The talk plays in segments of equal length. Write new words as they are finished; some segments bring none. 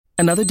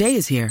Another day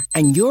is here,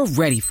 and you're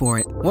ready for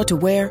it. What to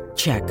wear?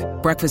 Check.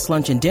 Breakfast,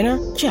 lunch, and dinner?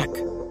 Check.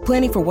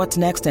 Planning for what's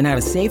next and how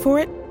to save for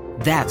it?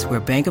 That's where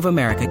Bank of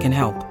America can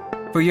help.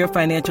 For your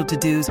financial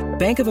to-dos,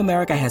 Bank of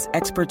America has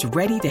experts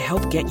ready to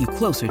help get you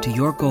closer to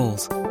your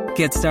goals.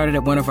 Get started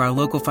at one of our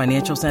local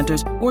financial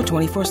centers or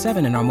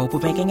 24/7 in our mobile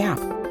banking app.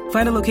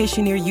 Find a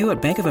location near you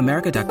at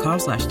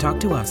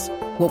bankofamerica.com/talktous.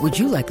 What would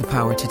you like the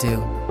power to do?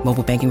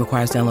 Mobile banking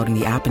requires downloading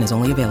the app and is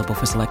only available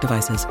for select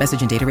devices.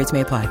 Message and data rates may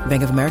apply.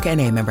 Bank of America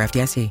N.A., member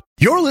FDIC.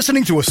 You're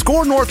listening to a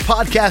Score North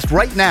podcast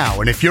right now,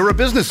 and if you're a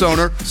business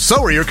owner,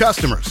 so are your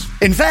customers.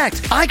 In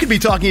fact, I could be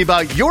talking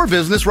about your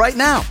business right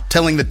now,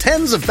 telling the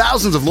tens of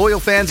thousands of loyal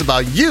fans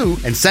about you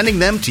and sending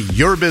them to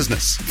your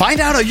business. Find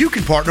out how you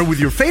can partner with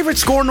your favorite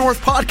Score North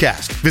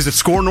podcast. Visit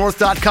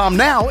scorenorth.com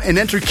now and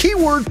enter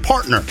keyword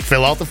partner.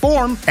 Fill out the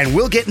form, and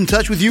we'll get in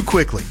touch with you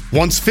quickly.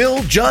 Once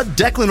Phil, Judd,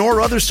 Declan, or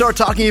others start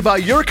talking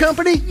about your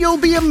company, you'll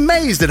be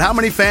amazed at how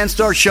many fans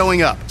start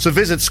showing up. So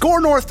visit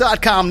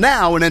scorenorth.com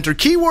now and enter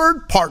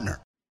keyword partner.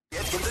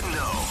 Get in the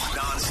know,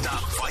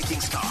 non-stop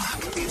Vikings talk.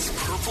 It's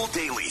Purple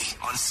Daily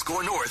on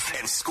Score North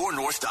and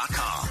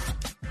scorenorth.com.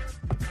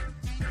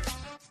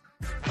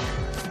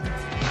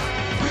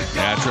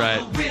 That's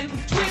right.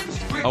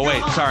 Oh,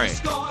 wait, sorry.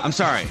 I'm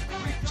sorry.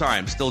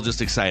 I'm still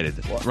just excited.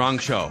 Wrong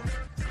show.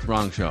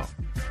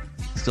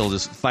 Still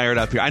just fired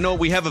up here. I know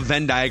we have a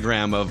Venn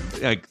diagram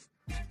of, like,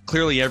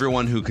 clearly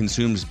everyone who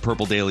consumes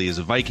Purple Daily is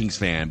a Vikings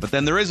fan, but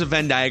then there is a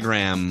Venn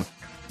diagram.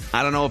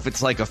 I don't know if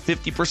it's like a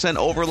 50%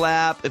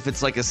 overlap, if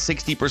it's like a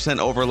 60%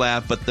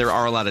 overlap, but there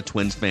are a lot of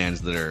Twins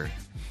fans that are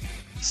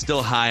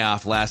still high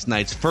off last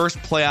night's first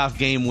playoff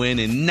game win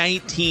in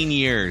 19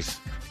 years,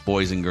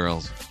 boys and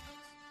girls.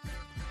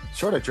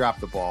 Sort of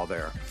dropped the ball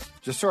there.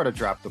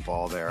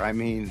 I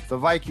mean, the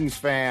Vikings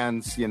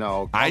fans,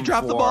 I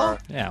dropped the ball?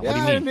 Yeah, what do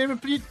you mean?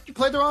 You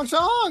played the wrong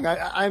song.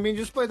 I mean,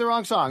 just played the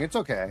wrong song. It's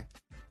okay.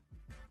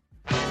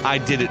 I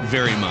did it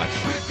very much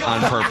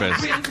on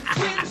purpose.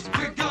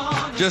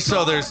 Just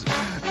so there's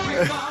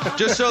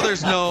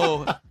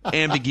no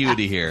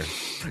ambiguity here.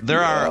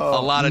 There are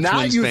a lot of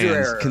Twins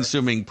fans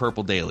consuming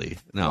Purple Daily.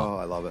 No. Oh,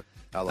 I love it.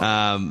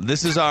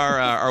 This is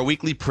our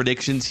weekly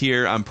predictions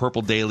here on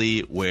Purple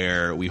Daily,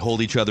 where we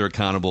hold each other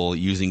accountable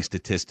using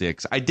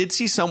statistics. I did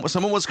see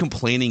someone was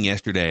complaining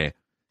yesterday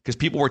because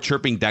people were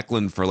chirping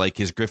Declan for like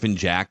his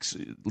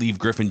leave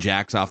Griffin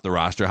Jacks off the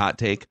roster hot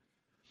take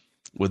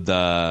with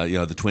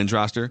the Twins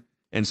roster,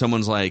 and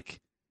someone's like,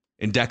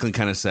 and Declan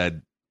kind of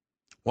said,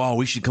 well,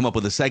 we should come up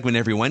with a segment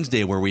every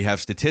Wednesday where we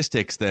have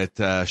statistics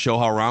that show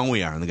how wrong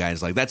we are. And the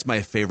guy's like, that's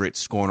my favorite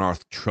Score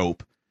North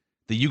trope,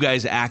 that you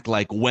guys act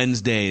like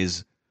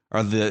Wednesdays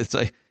are it's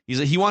like,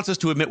 he wants us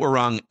to admit we're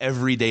wrong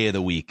every day of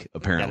the week,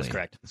 apparently. That is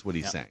correct. That's what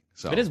he's saying.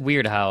 So it is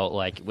weird how,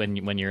 like, when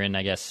you're in,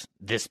 I guess,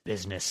 this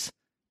business,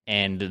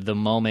 and the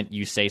moment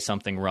you say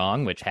something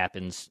wrong, which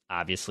happens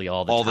obviously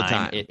all the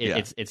time.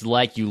 It's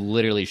like you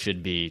literally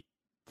should be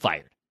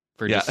fired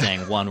for just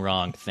saying one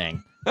wrong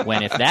thing.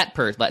 When if that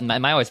person,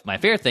 my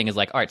favorite thing is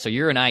like, all right, so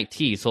you're an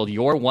IT, so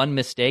your one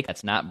mistake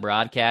that's not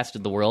broadcast to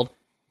the world,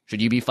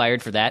 should you be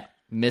fired for that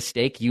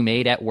mistake you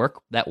made at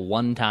work that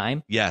one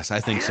time? Yes, I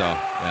think so.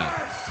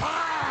 Yeah.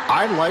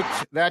 I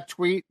liked that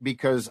tweet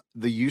because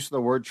the use of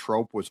the word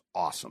trope was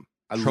awesome.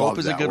 Trope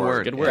is a good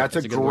word. Good word. That's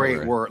a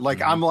great word.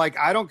 Like, I'm like,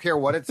 I don't care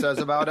what it says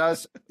about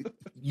us.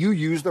 You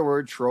use the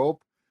word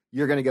trope,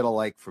 you're going to get a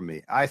like from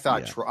me. I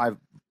thought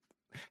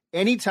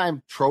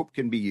anytime trope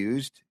can be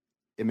used,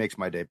 it makes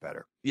my day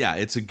better. Yeah,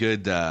 it's a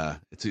good.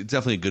 It's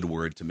definitely a good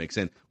word to mix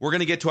in. We're going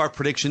to get to our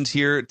predictions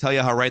here. Tell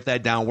you how Write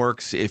That Down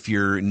works. If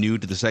you're new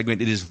to the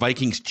segment, it is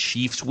Vikings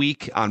Chiefs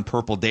week on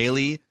Purple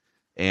Daily,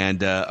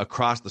 and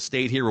across the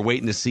state here, we're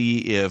waiting to see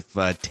if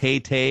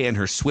Tay and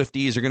her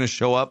Swifties are going to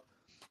show up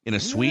in a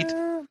suite.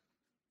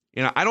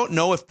 I don't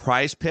know if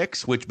Prize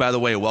Picks, which, by the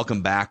way,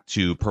 welcome back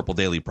to Purple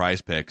Daily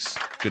Prize Picks.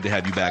 Good to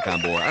have you back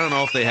on board. I don't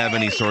know if they have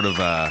any sort of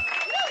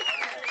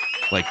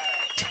like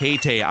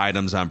Tay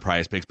items on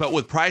Prize Picks, but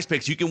with Prize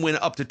Picks, you can win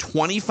up to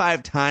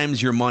 25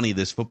 times your money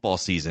this football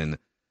season.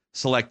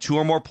 Select 2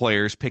 or more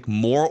players, pick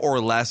more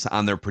or less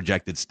on their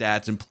projected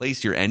stats, and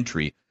place your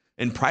entry.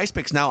 And Prize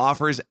Picks now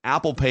offers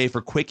Apple Pay for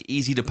quick,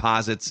 easy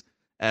deposits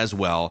as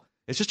well.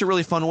 It's just a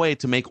really fun way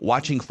to make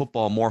watching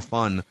football more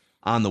fun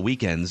on the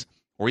weekends,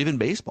 or even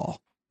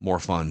baseball more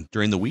fun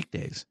during the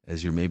weekdays,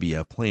 as you're maybe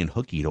playing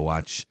hooky to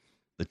watch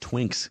the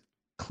Twinks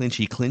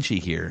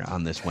clinchy here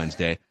on this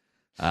Wednesday.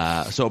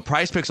 So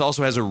Prize Picks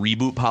also has a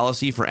reboot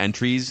policy for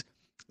entries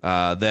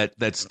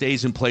that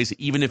stays in place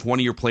even if one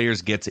of your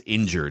players gets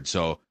injured.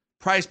 So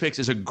Prize Picks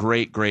is a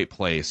great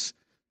place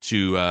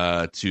to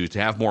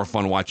have more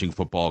fun watching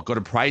football. Go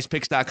to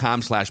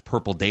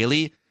prizepicks.com/Purple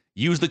Daily.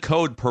 Use the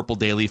code Purple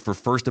Daily for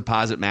first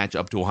deposit match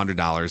up to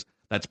 $100.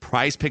 That's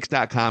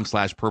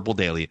prizepicks.com/Purple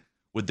Daily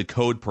with the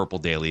code Purple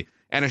Daily.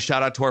 And a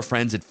shout out to our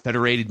friends at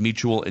Federated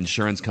Mutual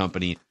Insurance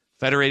Company.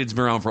 Federated's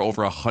been around for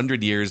over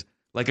 100 years.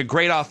 Like a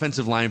great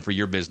offensive line for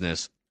your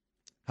business,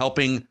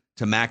 helping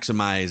to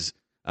maximize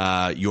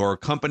your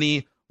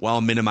company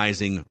while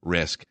minimizing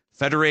risk.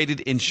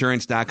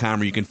 Federatedinsurance.com,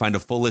 where you can find a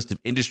full list of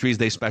industries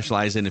they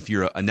specialize in. If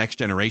you're a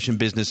next-generation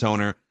business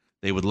owner,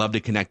 they would love to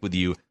connect with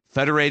you.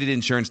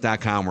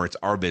 Federatedinsurance.com, where it's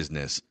our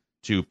business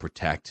to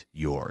protect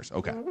yours.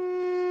 Okay.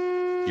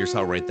 Here's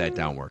how Write That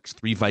Down works.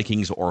 3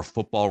 Vikings or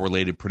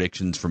football-related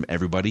predictions from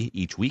everybody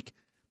each week.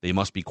 They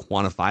must be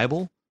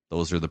quantifiable.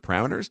 Those are the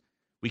parameters.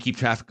 We keep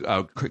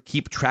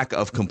track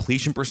of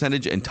completion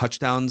percentage and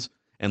touchdowns.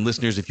 And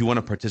listeners, if you want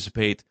to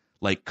participate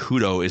like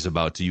Kudo is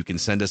about to, you can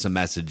send us a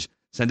message.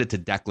 Send it to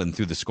Declan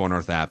through the Score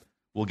North app.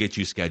 We'll get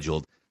you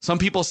scheduled. Some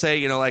people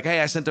say, like, hey,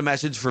 I sent a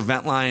message for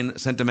Ventline,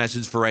 sent a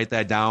message for Write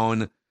That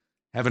Down,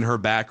 haven't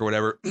heard back or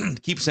whatever.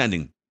 Keep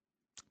sending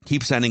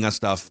us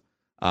stuff,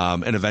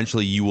 and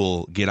eventually you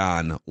will get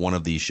on one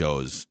of these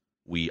shows.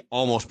 We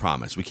almost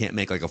promise. We can't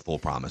make like a full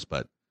promise,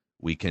 but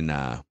we can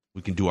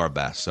do our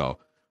best. So,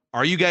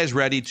 are you guys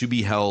ready to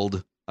be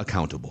held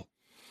accountable?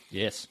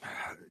 Yes.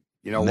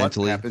 You know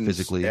mentally, what happens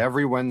physically?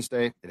 Every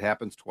Wednesday. It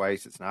happens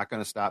twice. It's not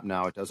going to stop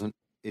now.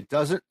 It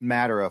doesn't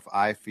matter if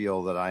I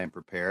feel that I am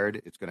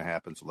prepared. It's going to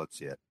happen. So let's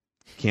see it.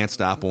 Can't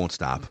stop, won't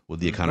stop with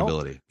the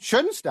accountability. Nope.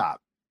 Shouldn't stop.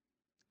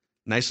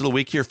 Nice little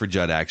week here for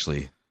Judd,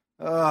 actually.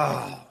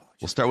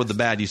 We'll start with the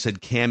bad. You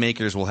said Cam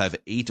Akers will have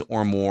 8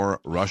 or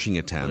more rushing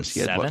attempts. He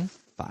had 7?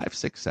 5,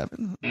 6,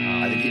 7?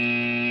 I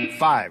think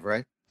 5,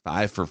 right?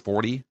 5 for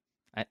 40,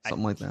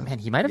 something like that. Man,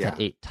 he might have had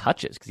 8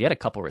 touches because he had a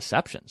couple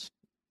receptions.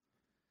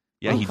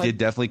 Yeah, he did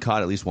definitely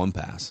caught at least one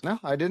pass. No,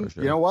 I didn't.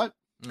 Sure. You know what?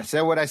 I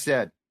said what I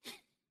said.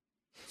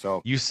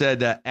 So you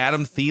said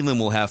Adam Thielen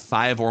will have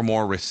 5 or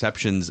more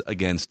receptions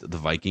against the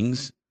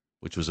Vikings,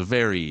 which was a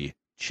very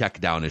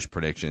check-down-ish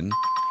prediction.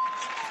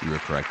 You were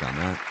correct on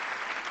that.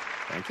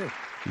 Thank you.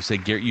 You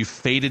said you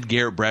faded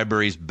Garrett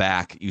Bradbury's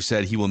back. You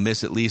said he will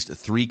miss at least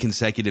 3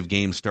 consecutive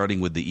games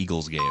starting with the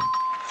Eagles game.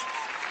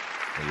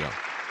 There you go.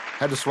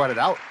 Had to sweat it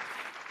out.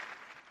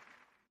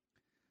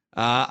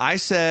 I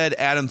said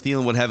Adam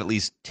Thielen would have at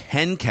least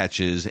 10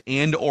 catches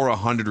and or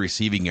 100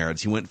 receiving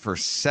yards. He went for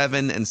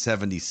 7 and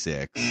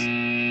 76.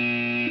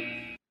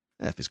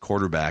 If his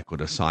quarterback would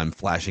have saw him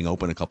flashing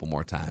open a couple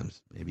more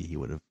times, maybe he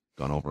would have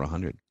gone over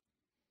 100.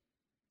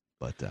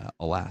 But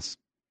alas,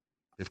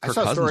 if Kirk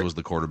Cousins was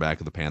the quarterback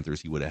of the Panthers,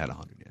 he would have had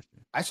 100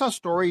 yesterday. I saw a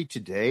story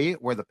today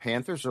where the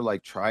Panthers are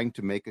like trying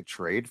to make a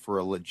trade for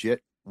a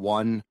legit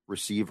one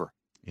receiver.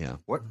 Yeah.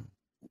 What?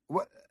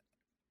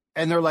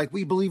 And they're like,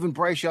 we believe in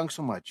Bryce Young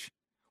so much.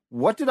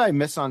 What did I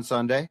miss on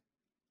Sunday?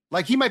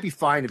 Like, he might be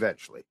fine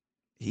eventually.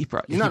 He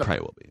probably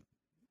will be.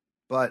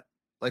 But,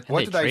 like, and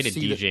what did I see? They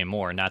traded DJ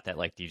Moore, not that,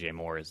 like, DJ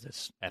Moore is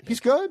this epic. He's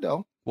good,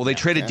 though. Well, they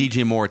traded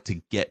DJ Moore to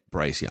get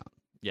Bryce Young.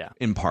 Yeah.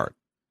 In part.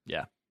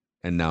 Yeah.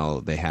 And now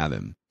they have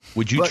him.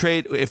 Would you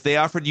trade, if they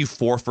offered you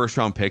 4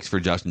 first-round picks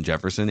for Justin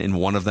Jefferson, and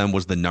one of them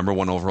was the number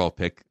 1 overall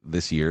pick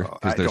this year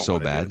because they're so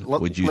bad,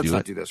 would you do it? Let's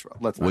not do this.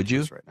 Let's not do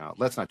this right now.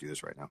 Let's not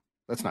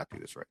do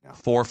this right now.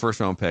 4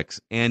 first-round picks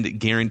and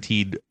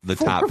guaranteed the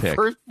top pick.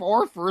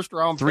 4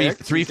 first-round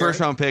picks? 3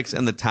 first-round picks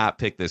and the top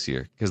pick this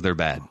year because they're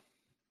bad.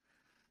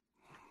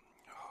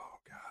 Oh,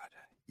 God.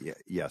 Yeah.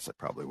 Yes, I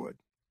probably would.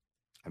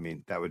 I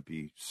mean, that would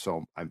be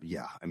so.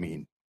 Yeah. I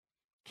mean,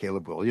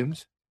 Caleb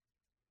Williams.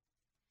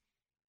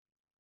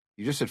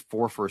 You just said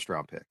 4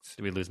 first-round picks.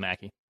 Did we lose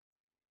Mackey?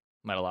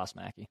 Might have lost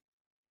Mackey.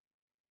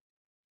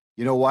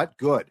 You know what?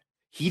 Good.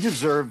 He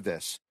deserved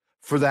this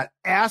for that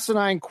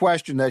asinine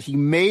question that he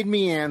made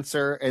me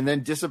answer and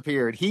then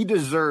disappeared. He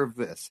deserved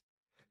this.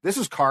 This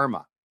is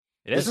karma.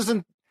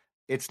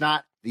 It's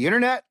not the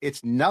internet.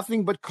 It's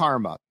nothing but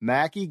karma.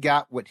 Mackey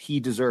got what he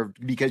deserved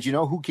because you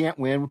know who can't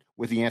win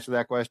with the answer to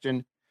that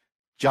question?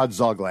 Judd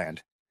Zugland.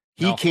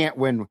 He can't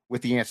win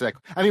with the answer to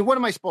that. I mean, what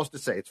am I supposed to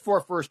say? It's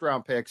 4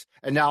 first-round picks,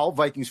 and now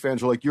Vikings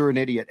fans are like, you're an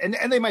idiot. And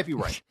they might be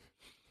right.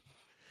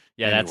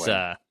 Yeah,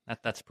 anyway.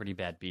 That's a pretty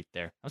bad beat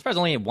there. I'm surprised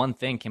only one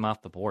thing came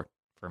off the board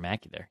for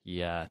Mackey there.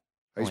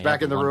 He's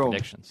back in the room.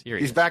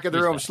 He's back in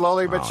the room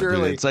slowly but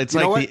surely. Dude,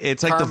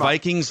 it's like the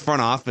Vikings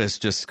front office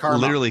just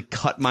literally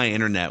cut my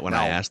internet when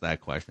I asked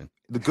that question.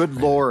 The good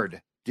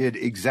Lord did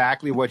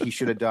exactly what he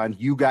should have done.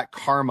 You got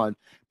karma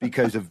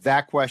because of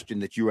that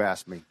question that you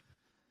asked me.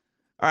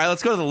 All right,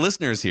 let's go to the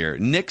listeners here.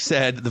 Nick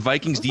said the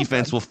Vikings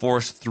defense will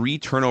force 3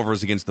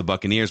 turnovers against the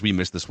Buccaneers. We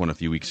missed this one a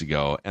few weeks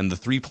ago. And the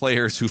 3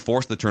 players who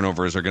forced the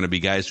turnovers are going to be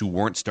guys who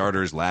weren't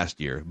starters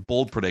last year.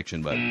 Bold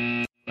prediction, but...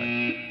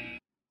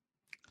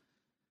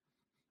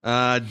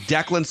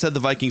 Declan said the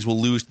Vikings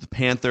will lose to the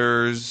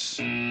Panthers.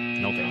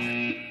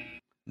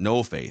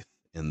 No faith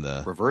in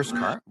the... Reverse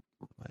car?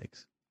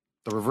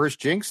 The reverse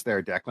jinx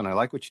there, Declan. I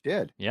like what you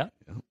did. Yeah.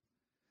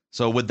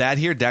 So with that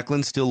here,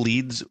 Declan still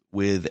leads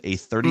with a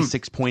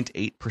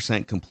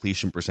 36.8%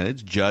 completion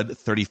percentage. Judd,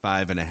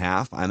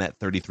 35.5%. I'm at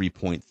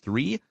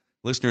 33.3%.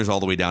 Listeners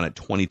all the way down at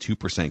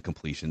 22%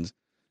 completions.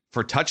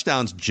 For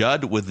touchdowns,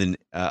 Judd with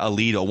a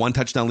lead, a 1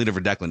 touchdown lead over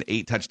Declan,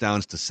 8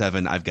 touchdowns to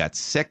 7. I've got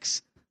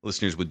 6.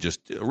 Listeners with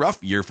just a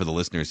rough year for the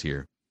listeners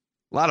here.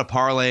 A lot of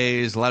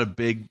parlays, a lot of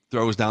big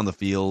throws down the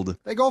field.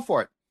 They go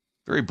for it.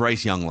 Very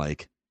Bryce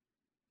Young-like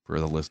for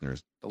the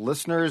listeners. The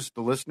listeners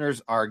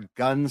are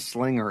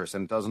gunslingers,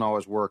 and it doesn't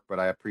always work, but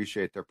I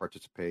appreciate their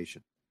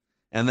participation.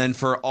 And then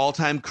for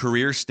all-time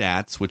career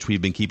stats, which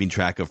we've been keeping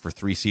track of for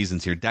 3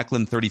 seasons here,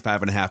 Declan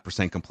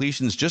 35.5%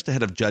 completions, just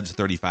ahead of Judd's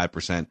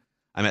 35%.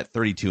 I'm at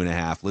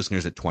 32.5.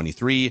 Listeners at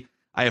 23.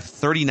 I have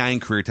 39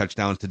 career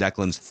touchdowns to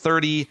Declan's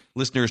 30.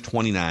 Listeners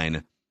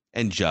 29,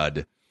 and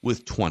Judd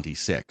with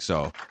 26.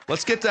 So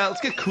let's get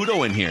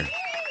Kudo in here.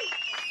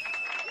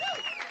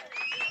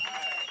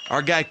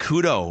 Our guy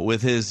Kudo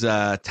with his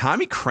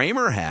Tommy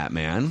Kramer hat,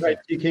 man. Right,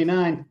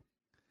 TK9.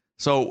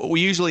 So we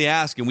usually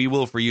ask, and we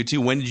will for you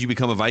too, when did you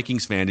become a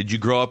Vikings fan? Did you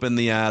grow up in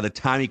the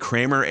Tommy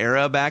Kramer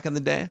era back in the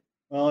day?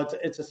 Well,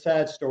 it's a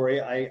sad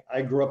story.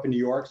 I grew up in New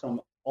York, so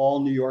I'm all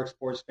New York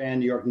sports fan,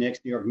 New York Knicks,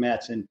 New York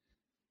Mets. And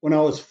when I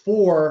was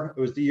 4,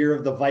 it was the year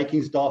of the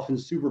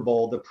Vikings-Dolphins Super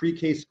Bowl. The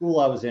pre-K school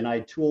I was in, I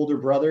had 2 older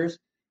brothers,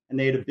 and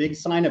they had a big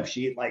sign-up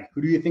sheet, like,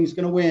 who do you think is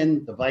going to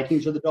win, the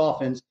Vikings or the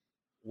Dolphins?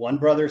 One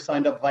brother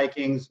signed up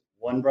Vikings,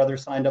 one brother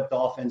signed up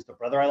Dolphins. The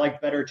brother I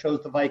liked better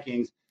chose the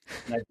Vikings.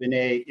 And I've been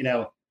a,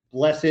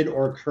 blessed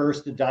or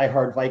cursed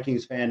diehard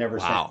Vikings fan ever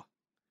since.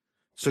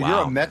 So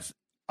you're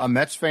a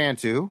Mets fan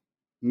too?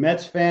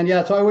 Mets fan,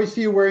 yeah. So I always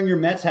see you wearing your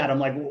Mets hat. I'm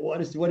like,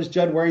 what is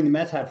Judd wearing the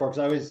Mets hat for? Because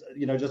I always,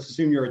 just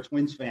assume you're a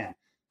Twins fan.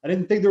 I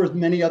didn't think there was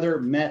many other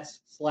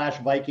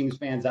Mets/Vikings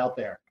fans out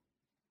there.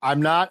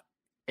 I'm not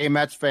a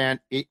Mets fan.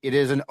 It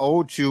is an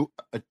ode to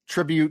a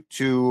tribute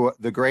to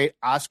the great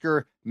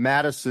Oscar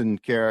Madison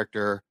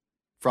character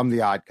from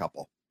The Odd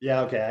Couple.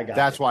 Yeah, okay, I got it.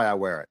 That's why I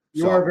wear it.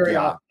 You are very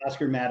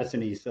Oscar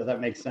Madison-y, so that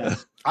makes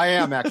sense. I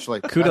am,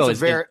 actually. Kudo,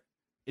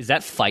 is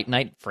that Fight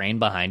Night framed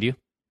behind you?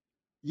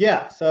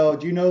 Yeah, so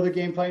do you know the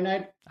game Fight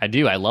Night? I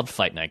do. I loved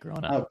Fight Night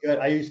growing up. Oh, good.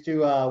 I used to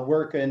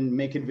work and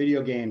making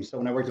video games, so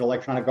when I worked at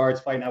Electronic Arts,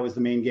 Fight Night was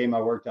the main game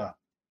I worked on.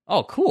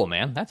 Oh, cool,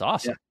 man. That's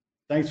awesome.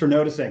 Yeah. Thanks for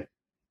noticing.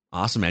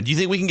 Awesome, man. Do you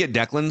think we can get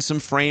Declan some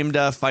framed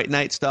Fight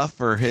Night stuff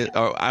for his?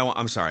 Oh,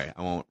 I'm sorry,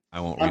 I won't.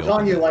 I'm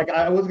telling you,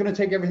 I was going to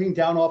take everything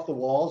down off the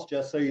walls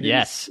just so you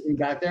didn't see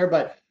back there.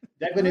 But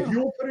Declan, if you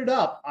will put it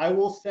up, I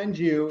will send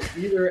you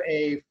either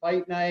a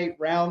Fight Night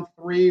round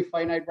 3,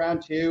 Fight Night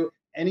round 2,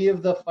 any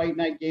of the Fight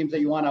Night games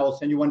that you want. I will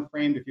send you one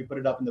framed if you put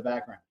it up in the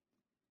background.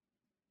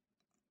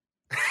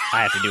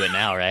 I have to do it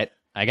now, right?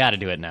 I got to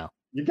do it now.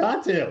 You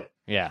got to.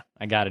 Yeah,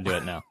 I got to do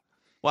it now.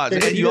 Wow,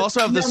 you also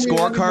have the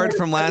scorecard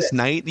from last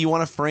night you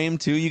want to frame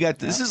too? You got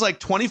this is like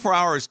 24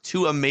 hours,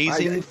 2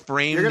 amazing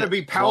framed. You're going to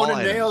be pounding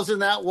nails in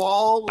that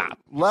wall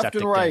left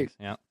and right. Things.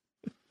 Yeah.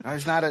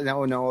 There's not a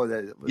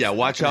no. Yeah,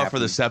 watch out for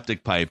the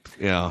septic pipe.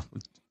 Yeah.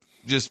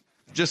 Just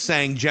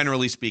saying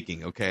generally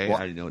speaking, okay?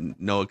 Well, I know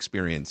no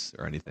experience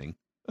or anything.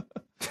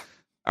 All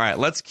right,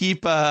 let's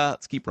keep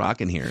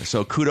rocking here.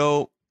 So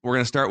Kudo, we're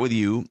going to start with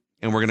you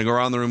and we're going to go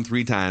around the room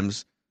 3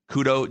 times.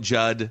 Kudo,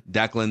 Judd,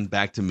 Declan,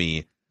 back to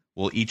me.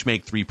 We'll each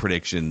make 3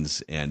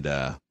 predictions, and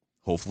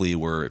hopefully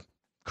we're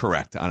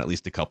correct on at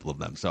least a couple of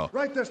them. So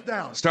write this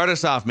down. Start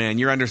us off, man.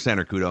 You're under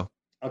center, Kudo.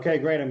 Okay,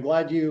 great. I'm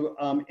glad you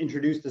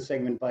introduced the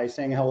segment by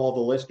saying how all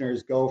the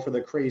listeners go for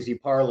the crazy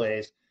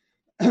parlays.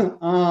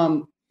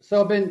 So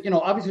I've been,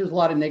 obviously there's a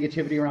lot of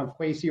negativity around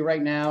Kwesi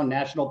right now.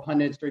 National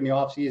pundits during the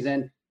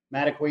offseason,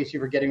 mad at Kwesi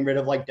for getting rid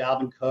of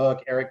Dalvin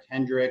Cook, Eric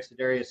Kendricks,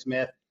 Darius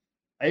Smith.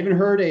 I even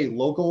heard a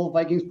local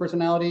Vikings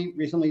personality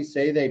recently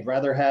say they'd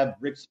rather have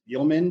Rick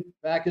Spielman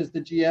back as the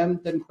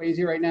GM than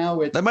Kwesi right now.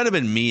 That might have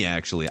been me,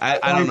 actually. I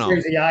don't know.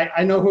 Crazy. Yeah,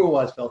 I know who it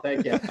was, Phil.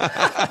 Thank you.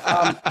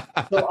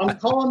 So I'm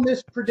calling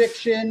this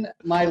prediction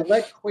my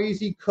Let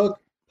Kwesi Cook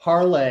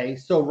parlay.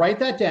 So write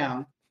that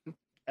down.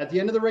 At the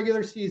end of the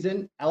regular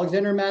season,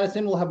 Alexander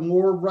Mattison will have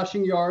more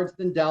rushing yards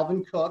than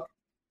Dalvin Cook.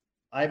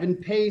 Ivan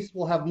Pace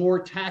will have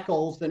more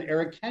tackles than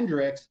Eric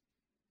Kendricks.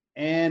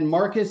 And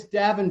Marcus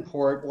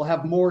Davenport will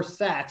have more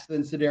sacks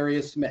than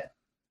Za'Darius Smith.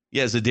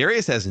 Yeah,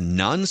 Za'Darius has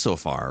none so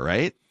far,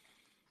 right?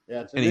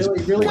 Yeah,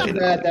 it's really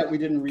bad that we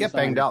didn't get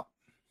banged up.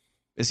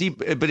 Is he?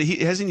 But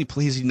has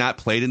he not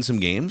played in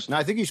some games? No,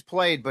 I think he's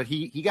played, but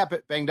he got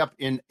banged up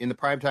in the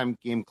primetime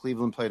game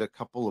Cleveland played a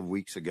couple of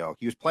weeks ago.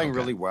 He was playing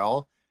really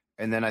well,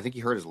 and then I think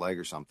he hurt his leg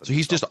or something. So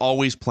he's just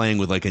always playing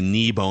with a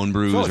knee bone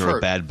bruise or a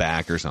bad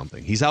back or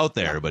something. He's out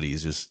there, but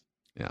he's just.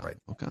 Yeah. Right.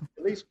 Okay.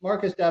 At least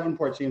Marcus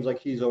Davenport seems like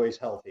he's always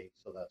healthy,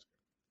 so that's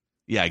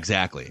good. Yeah,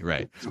 exactly.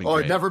 Right.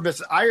 It never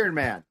misses Iron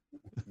Man.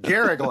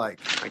 Garrick write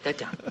that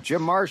down.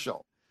 Jim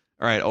Marshall.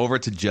 All right, over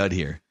to Judd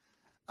here.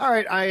 All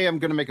right, I am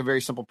going to make a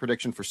very simple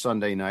prediction for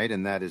Sunday night,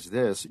 and that is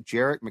this: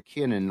 Jerick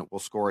McKinnon will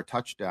score a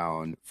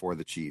touchdown for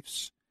the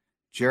Chiefs.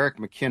 Jerick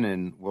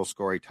McKinnon will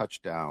score a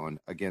touchdown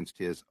against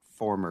his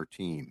former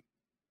team.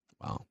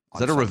 Wow. Is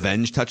that a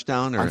revenge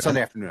touchdown? On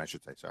Sunday afternoon, I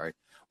should say. Sorry.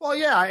 Well,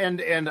 yeah,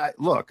 and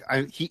look,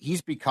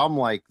 he's become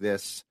like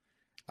this.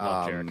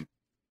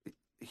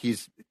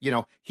 He's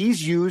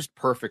used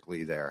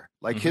perfectly there.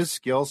 His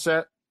skill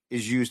set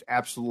is used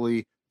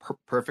absolutely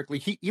perfectly.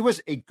 He was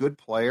a good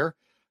player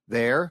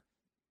there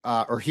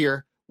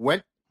here.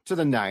 Went to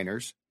the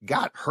Niners,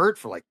 got hurt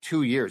for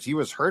 2 years. He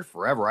was hurt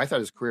forever. I thought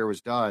his career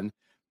was done.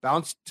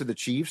 Bounced to the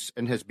Chiefs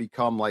and has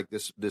become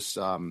this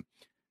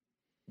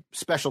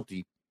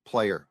specialty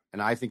player.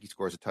 And I think he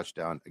scores a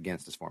touchdown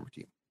against his former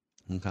team.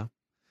 Okay.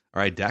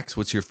 All right, Dex,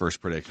 what's your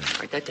first prediction?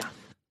 Write that down.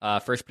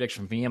 First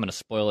prediction for me, I'm going to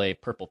spoil a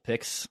Purple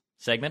Picks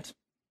segment.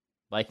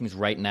 Vikings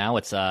right now,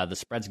 it's the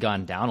spread's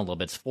gone down a little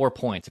bit. It's 4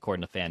 points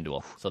according to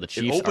FanDuel. So the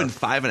Chiefs opened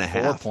 5.5.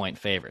 4-point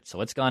favorite.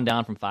 So it's gone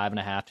down from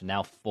 5.5 to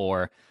now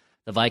 4.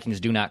 The Vikings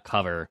do not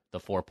cover the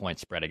 4-point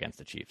spread against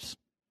the Chiefs.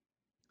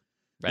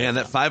 Right. Man,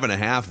 that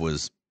 5.5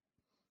 was.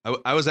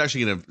 I was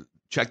actually going to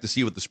check to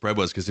see what the spread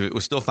was, because if it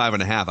was still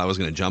 5.5, I was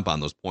going to jump on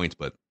those points,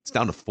 but it's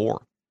down to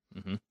 4.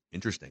 Mm-hmm.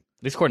 Interesting.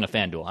 At least according to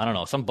FanDuel. I don't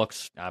know. Some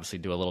books obviously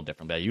do a little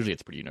different, but usually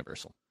it's pretty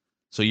universal.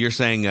 So you're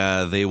saying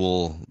they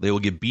will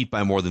get beat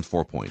by more than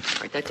 4 points?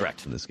 Right, that's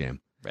correct. In this game.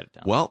 Write it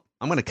down. Well,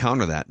 I'm going to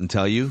counter that and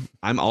tell you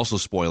I'm also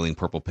spoiling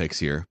Purple Picks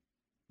here.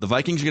 The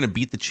Vikings are going to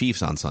beat the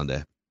Chiefs on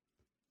Sunday.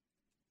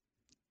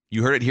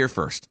 You heard it here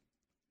first.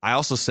 I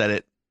also said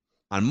it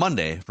on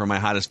Monday for my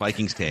hottest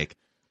Vikings take.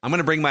 I'm going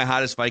to bring my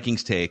hottest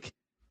Vikings take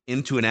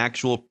into an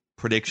actual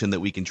prediction that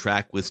we can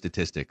track with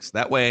statistics.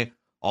 That way,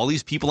 all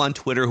these people on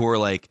Twitter who are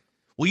like,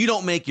 well, you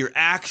don't make your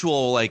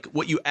actual, like,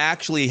 what you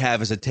actually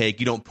have as a take.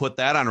 You don't put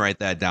that on, write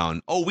that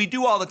down. Oh, we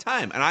do all the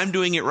time, and I'm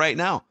doing it right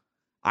now.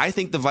 I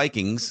think the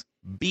Vikings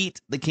beat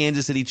the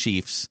Kansas City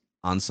Chiefs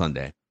on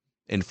Sunday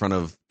in front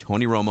of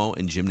Tony Romo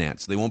and Jim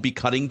Nantz. They won't be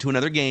cutting to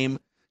another game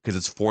because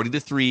it's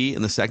 40-3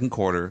 in the second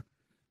quarter.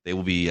 They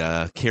will be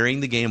carrying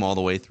the game all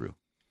the way through.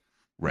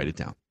 Write it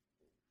down.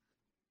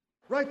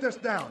 Write this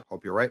down.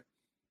 Hope you're right.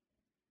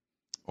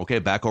 Okay,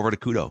 back over to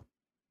Kudo.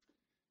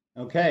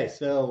 Okay,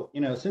 so,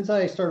 since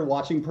I started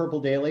watching Purple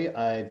Daily,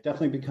 I've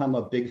definitely become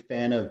a big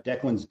fan of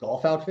Declan's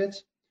golf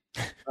outfits.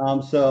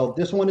 So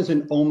this one is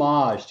an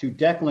homage to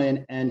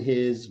Declan and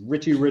his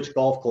Richie Rich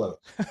golf clothes.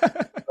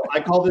 So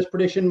I call this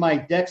prediction my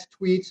Dex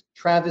Tweets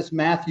Travis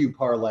Matthew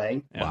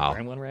parlay. Wow.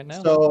 One right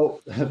now.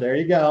 So there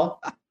you go.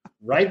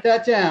 Write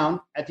that down.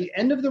 At the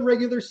end of the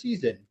regular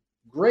season,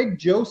 Greg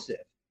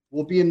Joseph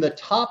will be in the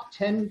top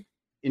 10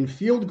 in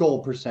field goal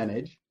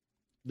percentage,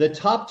 the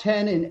top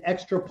 10 in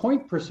extra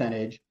point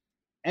percentage,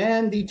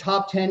 and the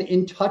top 10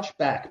 in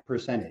touchback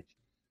percentage.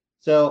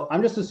 So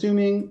I'm just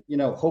assuming,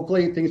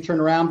 hopefully things turn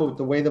around, but with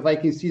the way the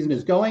Vikings season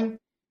is going,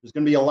 there's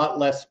going to be a lot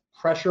less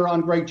pressure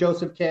on Greg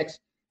Joseph kicks,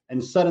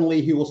 and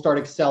suddenly he will start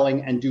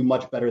excelling and do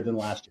much better than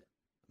last year.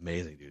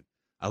 Amazing, dude.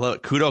 I love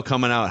it. Kudo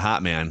coming out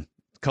hot, man.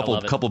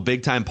 Couple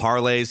big time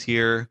parlays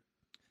here.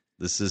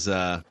 This is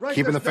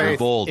keeping the faith.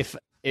 Bold. If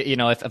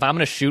I'm going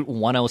to shoot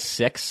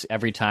 106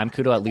 every time,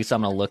 Kudo, at least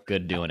I'm going to look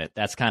good doing it.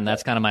 That's kind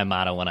of my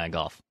motto when I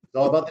golf. It's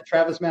all about the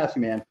Travis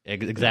Matthew, man.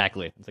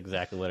 Exactly. That's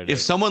exactly what it is.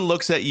 If someone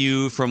looks at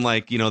you from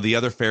the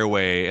other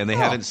fairway and they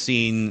haven't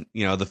seen,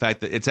 the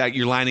fact that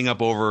you're lining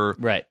up over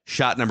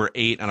shot number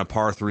 8 on a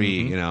par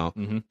 3,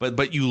 Mm-hmm.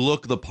 but you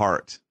look the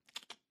part.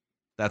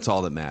 That's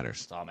all that matters.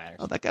 That's all that matters.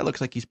 Oh, that guy looks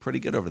like he's pretty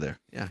good over there.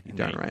 Yeah, you're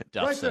darn right.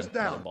 Write this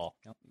down. Ball.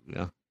 Yep.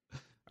 Yeah.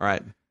 All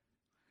right.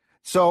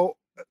 So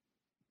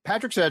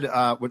Patrick said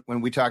when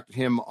we talked to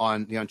him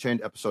on the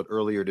Unchained episode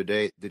earlier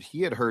today that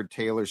he had heard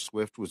Taylor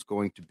Swift was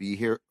going to be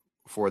here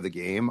for the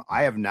game.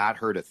 I have not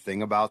heard a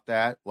thing about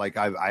that. Like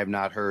I have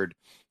not heard.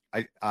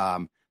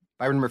 Byron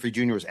Murphy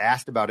Jr. was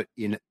asked about it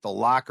in the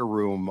locker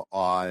room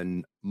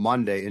on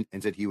Monday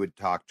and said he would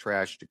talk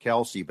trash to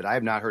Kelce, but I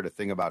have not heard a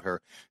thing about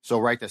her. So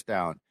write this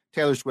down.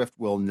 Taylor Swift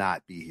will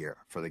not be here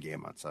for the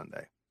game on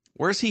Sunday.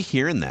 Where's he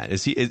hearing that?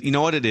 Is he? You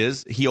know what it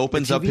is? He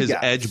opens up his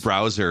Edge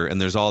browser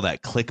and there's all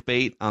that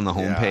clickbait on the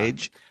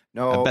homepage. Yeah.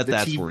 No, I bet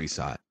that's where he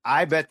saw it.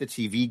 I bet the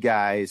TV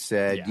guys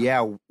said,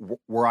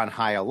 we're on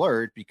high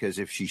alert because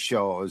if she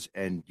shows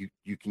and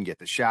you can get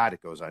the shot,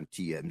 it goes on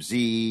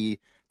TMZ.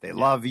 They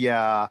love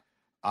ya.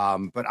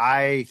 But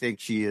I think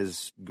she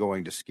is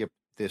going to skip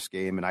this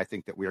game, and I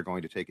think that we are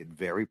going to take it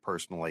very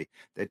personally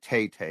that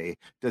Tay-Tay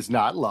does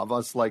not love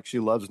us like she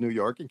loves New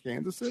York and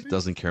Kansas City. She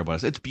doesn't care about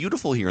us. It's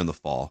beautiful here in the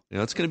fall.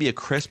 It's going to be a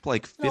crisp,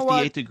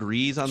 58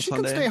 degrees on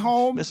Sunday. She can stay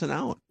home. Missing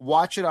out.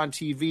 Watch it on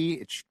TV.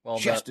 It's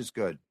just as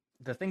good.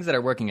 The things that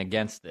are working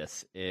against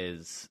this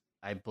is,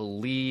 I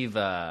believe,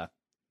 does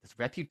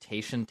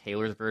Reputation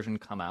Taylor's version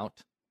come out?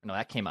 No,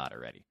 that came out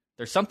already.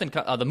 There's something.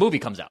 The movie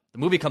comes out. The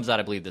movie comes out,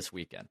 I believe, this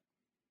weekend.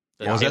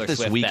 Was that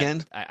this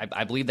weekend?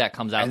 I believe that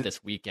comes out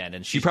this weekend,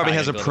 and she probably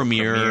has a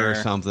premiere or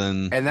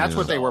something. And that's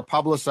what they were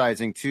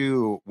publicizing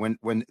too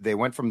when they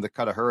went from the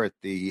cut of her at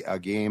the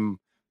game,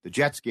 the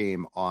Jets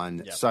game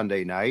on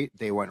Sunday night.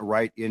 They went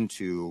right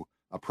into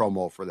a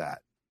promo for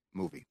that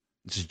movie.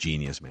 This is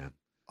genius, man.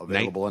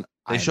 Available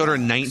they showed her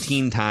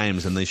 19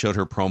 times, and they showed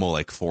her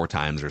promo 4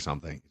 times or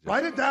something.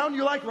 Write it down.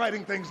 You like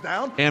writing things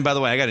down. And by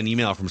the way, I got an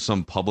email from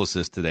some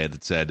publicist today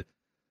that said,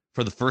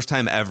 for the first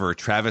time ever,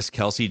 Travis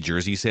Kelce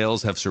jersey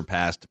sales have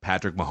surpassed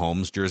Patrick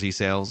Mahomes jersey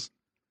sales.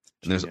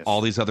 And there's all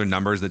these other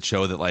numbers that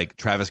show that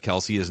Travis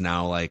Kelce is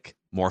now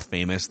more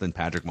famous than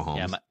Patrick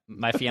Mahomes. Yeah,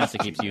 my fiance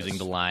keeps using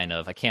the line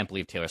of, I can't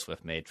believe Taylor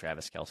Swift made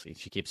Travis Kelce.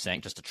 She keeps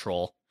saying just a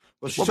troll.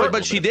 Well,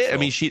 but she did. I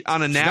mean, she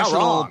on a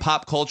national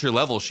pop culture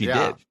level, she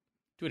did.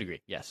 To a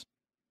degree, yes.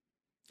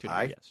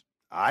 What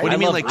do you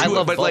mean?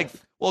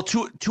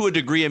 To a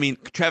degree. I mean,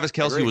 Travis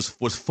Kelce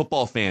was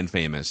football fan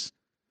famous.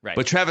 Right.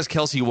 But Travis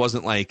Kelce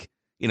wasn't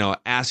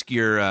ask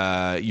your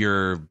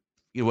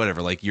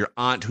whatever, your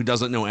aunt who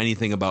doesn't know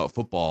anything about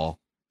football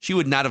She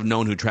would not have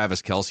known who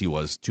Travis Kelce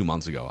was 2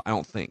 months ago. I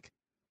don't think.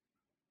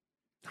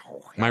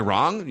 Am I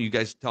wrong? You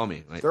guys tell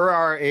me. There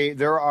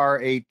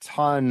are a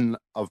ton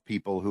of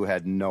people who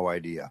had no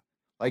idea.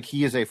 Like,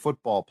 he is a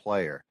football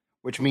player,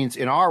 which means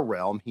in our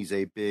realm, he's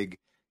a big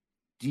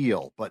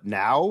deal. But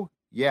now,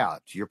 yeah,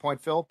 to your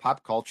point, Phil,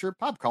 pop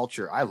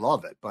culture, I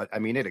love it. But, I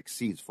mean, it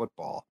exceeds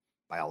football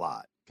by a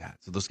lot. God,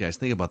 so those guys,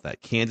 think about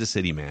that. Kansas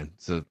City, man.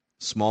 It's a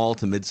small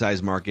to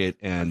mid-sized market,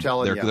 and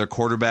their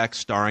quarterback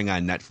starring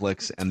on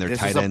Netflix and their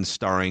tight end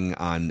starring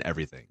on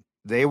everything.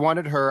 They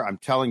wanted her, I'm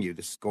telling you,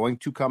 this is going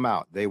to come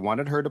out. They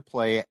wanted her to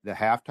play the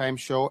halftime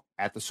show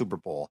at the Super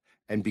Bowl.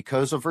 And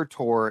because of her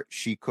tour,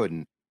 she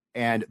couldn't.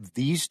 And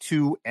these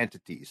two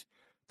entities,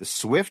 the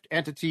Swift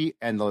entity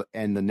and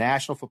the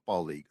National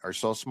Football League, are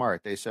so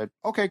smart. They said,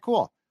 okay,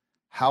 cool.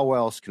 How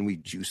else can we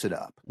juice it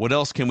up? What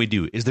else can we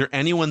do? Is there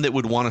anyone that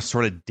would want to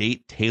sort of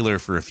date Taylor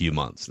for a few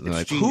months?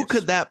 Like, who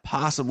could that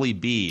possibly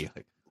be?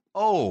 Like,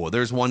 oh,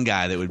 there's one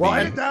guy that would be.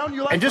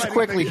 And just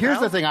quickly,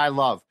 here's the thing I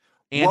love.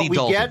 Andy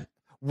Dalton.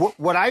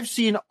 What I've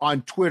seen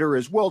on Twitter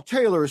is, well,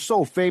 Taylor is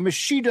so famous,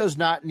 she does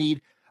not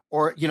need,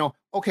 or,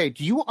 okay,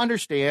 do you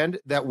understand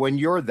that when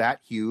you're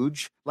that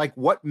huge, like,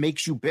 what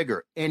makes you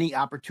bigger? Any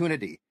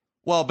opportunity.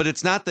 Well, but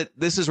it's not that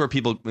this is where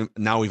people,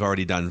 now we've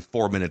already done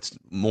 4 minutes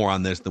more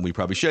on this than we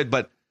probably should,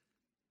 but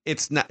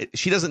it's not,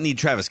 she doesn't need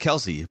Travis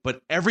Kelce,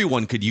 but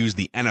everyone could use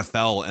the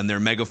NFL and their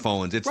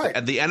megaphones. It's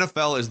right. The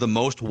NFL is the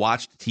most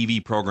watched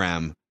TV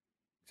program.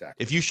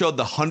 Exactly. If you showed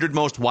the 100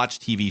 most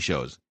watched TV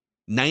shows,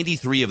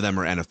 93 of them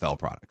are NFL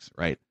products,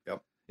 right?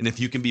 Yep. And if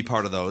you can be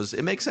part of those,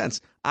 it makes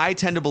sense. I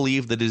tend to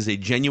believe that it is a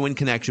genuine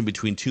connection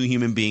between two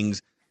human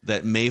beings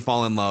that may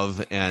fall in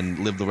love and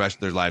live the rest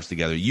of their lives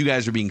together. You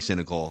guys are being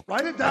cynical.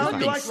 Write it down.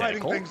 You like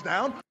writing things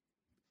down.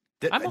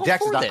 I'm all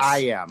for this. I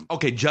am.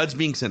 Okay, Judd's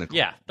being cynical.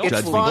 Yeah.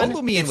 It's fun. Don't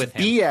put me in with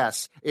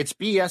BS. It's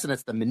BS, and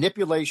it's the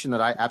manipulation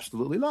that I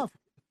absolutely love.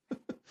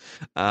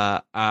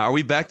 Are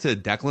we back to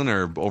Declan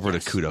or over to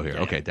Kudo here?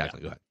 Okay,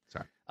 Declan, go ahead.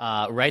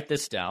 Sorry. Write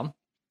this down.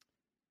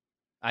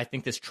 I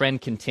think this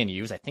trend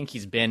continues. I think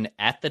he's been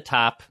at the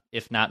top,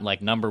 if not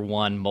like number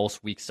one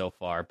most weeks so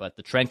far, but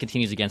the trend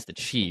continues against the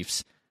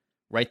Chiefs.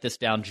 Write this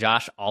down.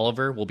 Josh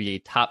Oliver will be a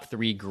top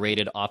 3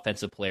 graded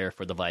offensive player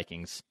for the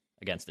Vikings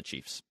against the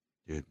Chiefs.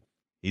 Dude,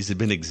 he's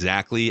been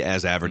exactly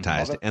as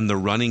advertised. And the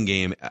running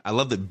game, I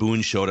love that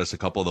Boone showed us a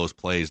couple of those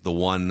plays. The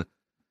one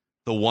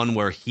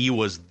where he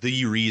was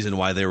the reason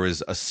why there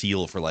was a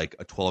seal for like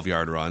a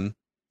 12-yard run.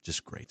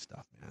 Just great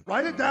stuff, man.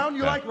 Write it down.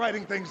 You like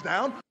writing things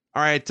down.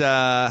 All right,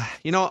 I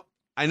know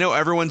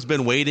everyone's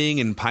been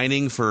waiting and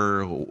pining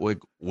for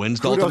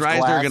when's Dalton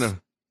Reisner going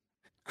to...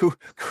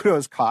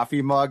 Kudo's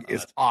coffee mug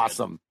is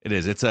awesome. It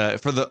is. It's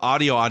for the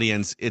audio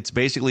audience, it's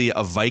basically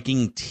a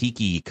Viking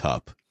tiki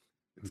cup.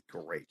 It's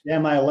great. Yeah,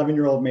 my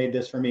 11-year-old made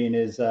this for me in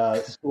his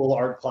school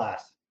art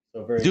class.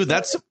 So very Dude,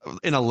 that's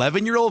an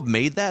 11-year-old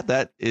made that?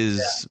 That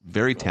is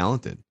very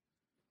talented.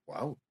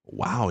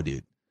 Wow,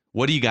 dude.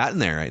 What do you got in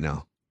there right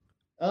now?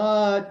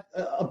 A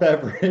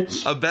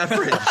beverage. A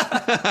beverage.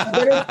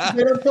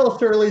 they don't sell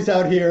Surly's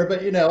out here,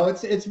 but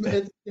it's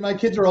my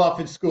kids are off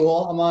at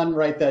school. I'm on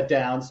Write That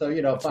Down, so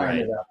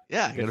firing it up.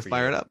 Yeah, you gotta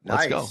fire it up.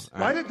 Let's go.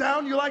 Write it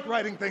down. You like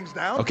writing things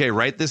down. Okay,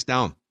 write this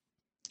down.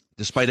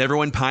 Despite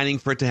everyone pining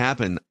for it to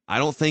happen, I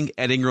don't think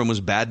Ed Ingram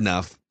was bad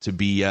enough to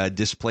be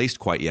displaced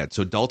quite yet.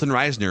 So Dalton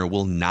Reisner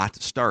will not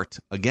start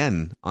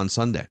again on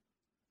Sunday.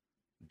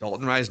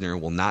 Dalton Reisner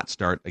will not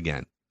start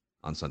again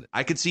on Sunday.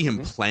 I could see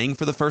him playing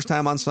for the first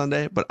time on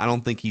Sunday, but I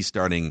don't think he's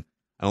starting.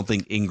 I don't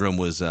think Ingram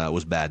was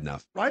bad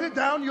enough. Write it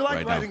down. You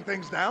like writing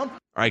things down. All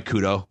right,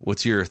 Kudo,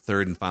 what's your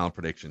third and final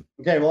prediction?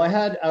 Okay, well,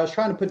 I was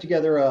trying to put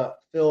together a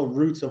Phil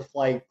Roots of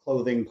Flight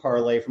clothing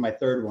parlay for my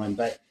third one,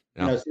 but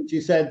since you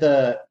said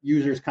the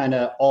users kind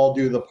of all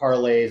do the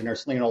parlays and are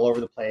slinging all over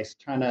the place,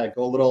 trying to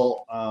go a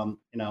little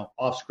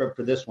off script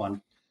for this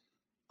one.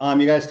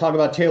 You guys talk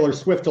about Taylor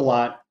Swift a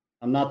lot.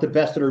 I'm not the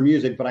best at her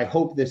music, but I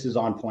hope this is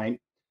on point.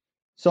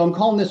 So I'm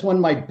calling this one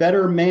my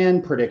Better Man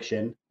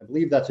prediction. I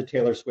believe that's a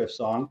Taylor Swift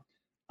song.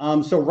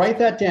 So write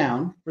that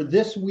down. For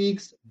this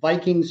week's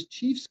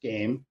Vikings-Chiefs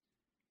game,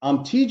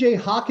 TJ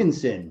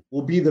Hockenson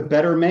will be the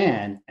better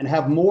man and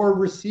have more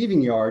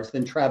receiving yards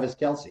than Travis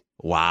Kelce.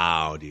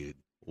 Wow, dude.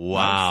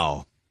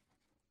 Wow.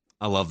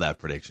 I love that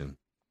prediction.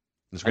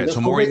 That's great.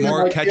 So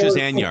more catches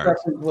and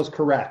yards. Was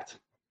correct.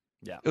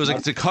 Yeah.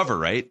 It's a cover,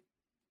 right?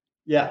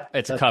 Yeah.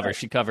 It's a cover. Right.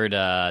 She covered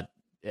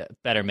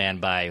Better Man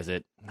by, was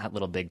it not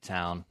Little Big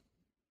Town?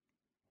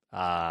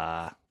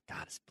 God,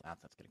 that's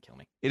going to kill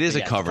me. It is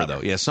a cover,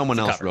 though. Yeah, someone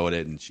else wrote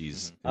it, and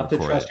she's. I'll have to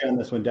trust you on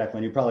this one,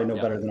 Declan. You probably know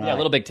better than I. Yeah,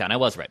 Little Big Town. I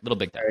was right. Little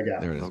Big Town. There you go.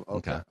 There it is.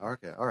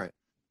 Okay. All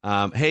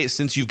right. Hey,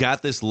 since you've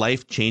got this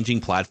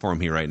life-changing platform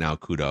here right now,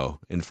 Kudo,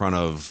 in front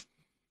of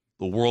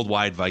the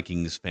worldwide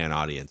Vikings fan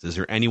audience, is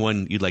there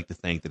anyone you'd like to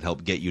thank that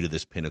helped get you to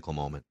this pinnacle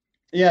moment?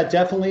 Yeah,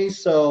 definitely.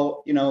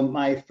 So,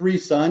 my 3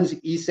 sons,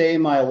 Issei,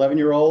 my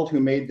 11-year-old,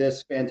 who made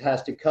this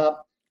fantastic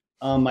cup,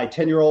 my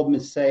 10-year-old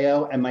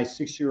Maseo, and my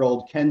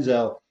 6-year-old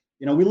Kenzo.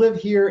 We live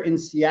here in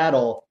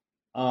Seattle.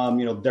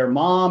 Their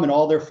mom and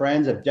all their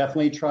friends have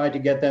definitely tried to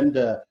get them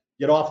to,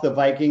 get off the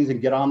Vikings and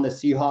get on the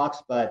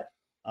Seahawks. But,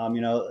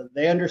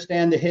 they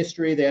understand the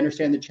history. They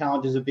understand the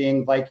challenges of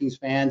being Vikings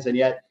fans. And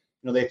yet,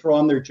 they throw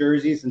on their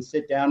jerseys and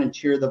sit down and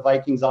cheer the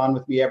Vikings on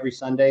with me every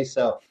Sunday.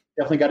 So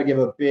definitely got to give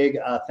a big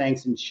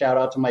thanks and shout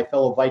out to my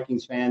fellow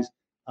Vikings fans,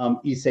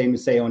 Issei,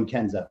 Maseo, and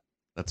Kenza.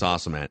 That's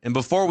awesome, man. And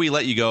before we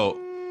let you go,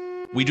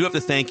 we do have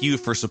to thank you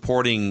for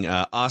supporting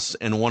us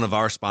and one of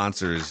our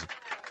sponsors,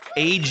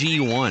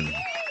 AG1.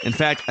 In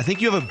fact, I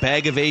think you have a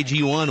bag of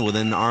AG1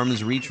 within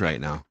arm's reach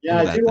right now. Yeah,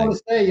 I do want to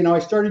say, I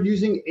started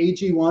using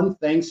AG1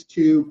 thanks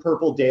to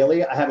Purple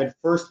Daily. I have it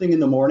first thing in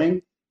the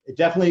morning. It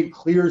definitely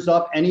clears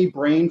up any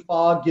brain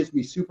fog, gives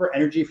me super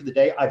energy for the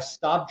day. I've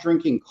stopped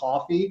drinking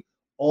coffee,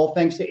 all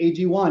thanks to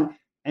AG1.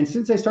 And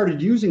since I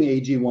started using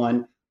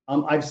AG1,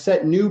 I've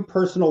set new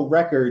personal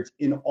records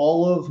in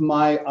all of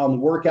my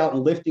workout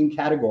and lifting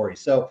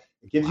categories. So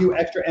it gives you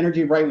extra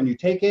energy right when you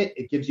take it.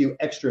 It gives you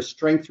extra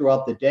strength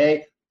throughout the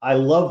day. I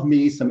love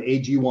me some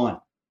AG1.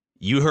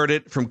 You heard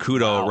it from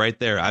Kudo right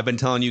there. I've been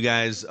telling you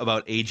guys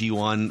about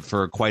AG1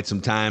 for quite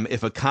some time.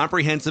 If a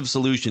comprehensive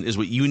solution is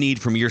what you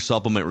need from your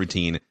supplement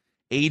routine,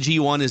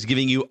 AG1 is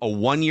giving you a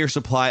 1-year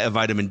supply of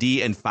vitamin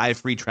D and 5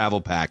 free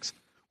travel packs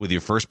with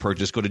your first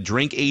purchase. Go to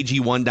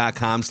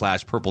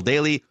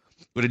drinkag1.com/purpledaily.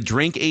 Go to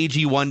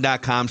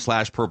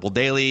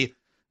drinkag1.com/purpledaily.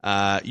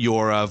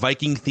 Your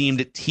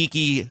Viking-themed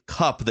tiki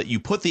cup that you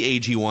put the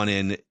AG1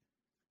 in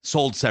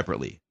sold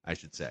separately, I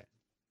should say.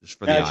 Just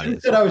for the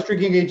audience. I said I was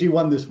drinking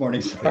AG1 this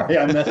morning. Sorry,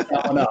 I messed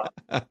that one up.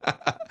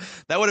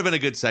 That would have been a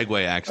good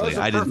segue, actually.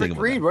 I didn't think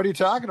about that. What are you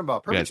talking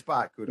about? Perfect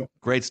spot, Kudo.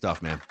 Great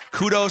stuff, man.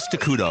 Kudos to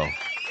Kudo.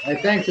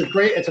 Hey, thanks. It's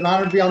great. It's an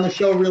honor to be on the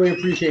show. Really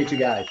appreciate you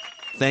guys.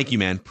 Thank you,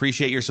 man.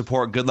 Appreciate your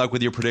support. Good luck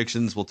with your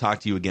predictions. We'll talk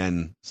to you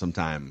again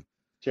sometime.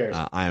 Cheers.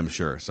 I am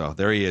sure. So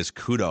there he is.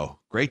 Kudo.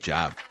 Great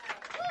job.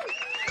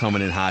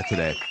 Coming in hot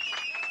today.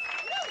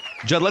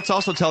 Judd, let's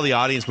also tell the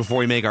audience before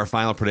we make our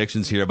final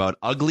predictions here about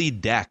Ugly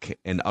Deck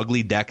and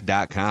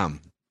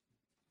uglydeck.com.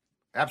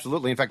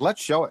 Absolutely. In fact,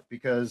 let's show it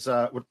because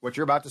what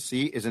you're about to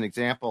see is an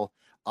example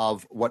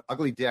of what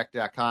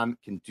uglydeck.com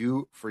can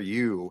do for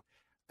you.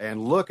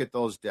 And look at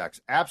those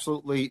decks.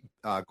 Absolutely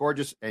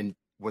gorgeous. And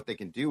what they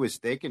can do is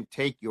they can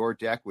take your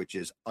deck, which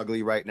is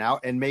ugly right now,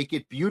 and make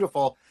it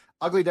beautiful.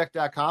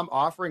 Uglydeck.com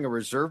offering a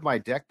Reserve My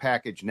Deck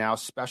package now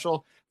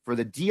special for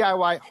the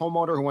DIY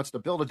homeowner who wants to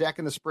build a deck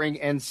in the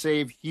spring and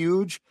save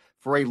huge.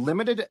 For a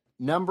limited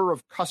number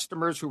of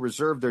customers who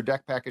reserve their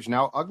deck package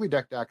now,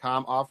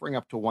 uglydeck.com offering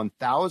up to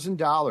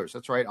 $1,000.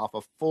 That's right, off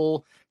a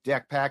full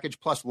deck package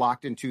plus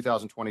locked in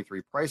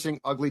 2023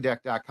 pricing.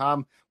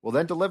 Uglydeck.com will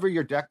then deliver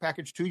your deck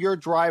package to your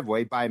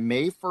driveway by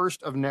May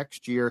 1st of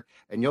next year,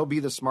 and you'll be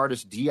the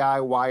smartest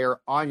DIYer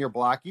on your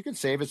block. You can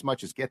save as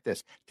much as, get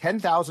this,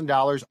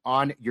 $10,000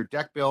 on your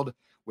deck build.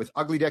 With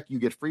Ugly Deck, you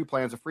get free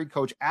plans, a free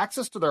coach,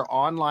 access to their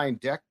online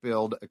deck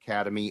build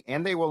academy,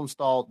 and they will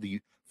install the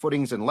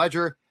footings and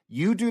ledger.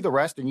 You do the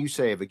rest and you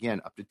save,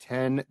 again, up to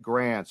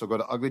 $10,000. So go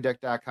to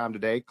uglydeck.com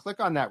today, click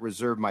on that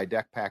Reserve My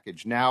Deck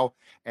package now,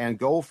 and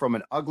go from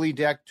an ugly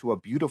deck to a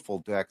beautiful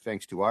deck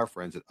thanks to our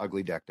friends at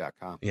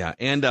uglydeck.com. Yeah,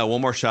 and one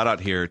more shout out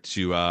here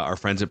to our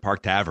friends at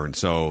Park Tavern.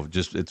 So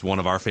it's one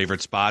of our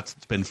favorite spots.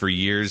 It's been for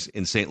years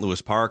in St.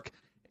 Louis Park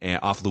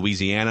off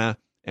Louisiana,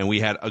 and we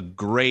had a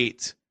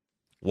great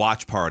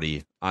watch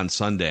party on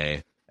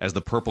Sunday as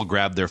the Purple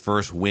grabbed their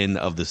first win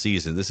of the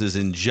season. This is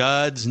in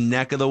Judd's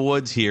neck of the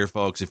woods here,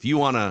 folks. If you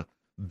want to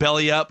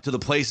belly up to the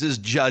places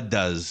Judd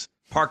does,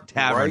 Park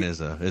Tavern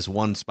is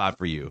one spot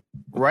for you.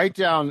 Right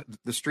down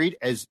the street,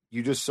 as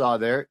you just saw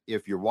there.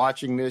 If you're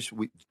watching this,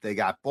 they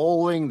got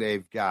bowling,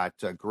 they've got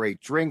great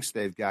drinks,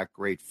 they've got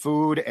great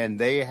food, and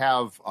they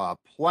have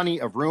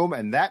plenty of room.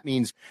 And that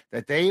means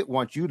that they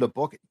want you to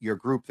book your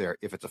group there.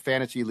 If it's a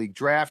fantasy league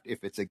draft,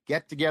 if it's a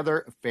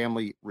get-together, a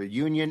family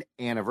reunion,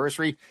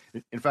 anniversary.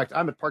 In fact,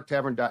 I'm at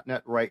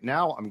parktavern.net right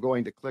now. I'm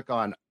going to click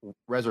on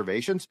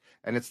reservations,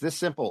 and it's this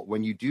simple.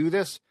 When you do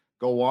this,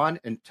 go on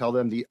and tell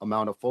them the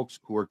amount of folks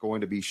who are going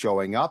to be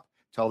showing up.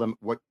 Tell them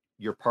what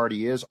your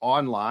party is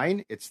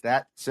online. It's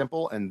that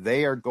simple, and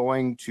they are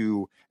going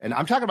to, and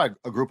I'm talking about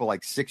a group of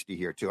like 60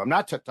 here too. I'm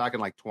not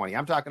talking like 20.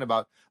 I'm talking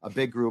about a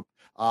big group.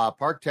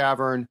 Park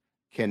Tavern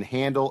can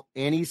handle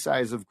any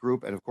size of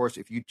group. And of course,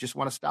 if you just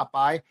want to stop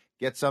by,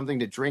 get something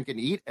to drink and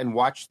eat and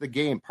watch the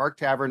game. Park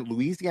Tavern,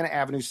 Louisiana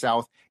Avenue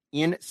South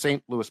in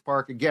St. Louis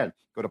Park. Again,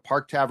 go to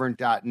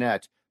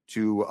parktavern.net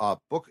to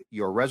book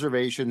your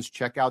reservations,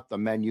 check out the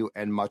menu,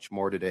 and much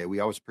more today. We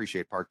always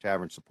appreciate Park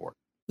Tavern support.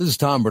 This is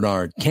Tom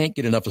Bernard. Can't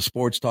get enough of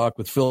sports talk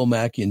with Phil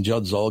Mackey and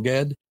Judd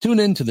Zolgad? Tune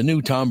in to the new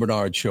Tom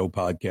Bernard Show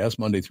podcast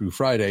Monday through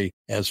Friday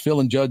as Phil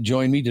and Judd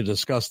join me to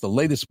discuss the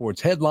latest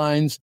sports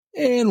headlines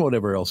and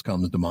whatever else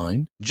comes to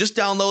mind. Just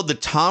download the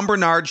Tom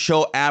Bernard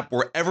Show app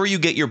wherever you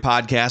get your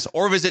podcasts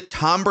or visit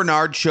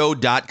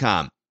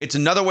tombernardshow.com. It's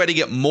another way to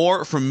get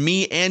more from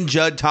me and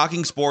Judd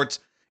talking sports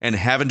and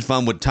having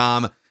fun with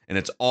Tom, and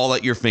it's all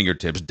at your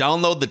fingertips.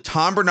 Download the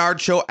Tom Bernard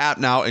Show app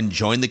now and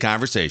join the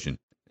conversation.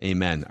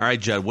 Amen. All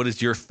right, Judd, what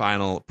is your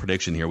final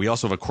prediction here? We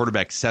also have a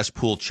quarterback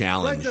cesspool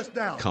challenge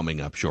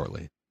coming up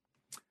shortly.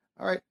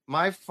 All right,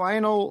 my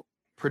final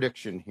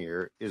prediction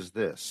here is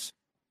this.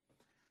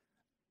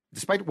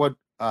 Despite what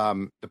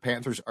the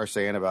Panthers are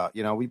saying about,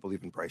 we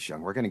believe in Bryce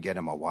Young, we're going to get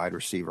him a wide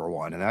receiver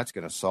one, and that's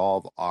going to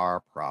solve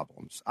our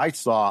problems. I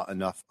saw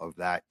enough of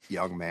that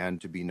young man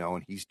to be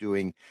known he's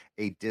doing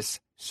a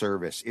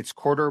disservice. It's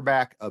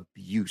quarterback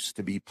abuse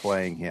to be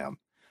playing him.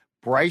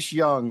 Bryce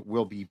Young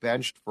will be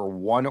benched for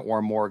one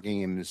or more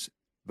games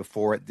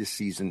before this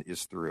season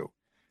is through.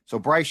 So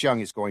Bryce Young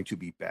is going to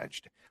be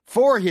benched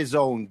for his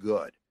own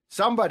good.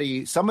 Some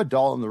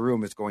adult in the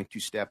room is going to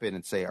step in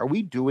and say, are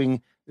we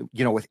doing,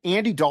 with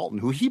Andy Dalton,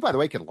 who he, by the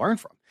way, can learn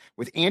from,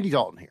 with Andy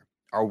Dalton here,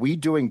 are we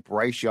doing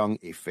Bryce Young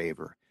a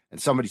favor?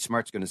 And somebody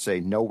smart's going to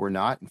say, no, we're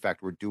not. In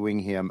fact, we're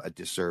doing him a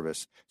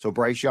disservice. So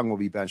Bryce Young will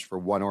be benched for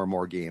one or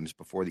more games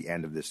before the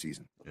end of this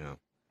season. Yeah,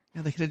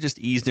 they could have just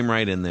eased him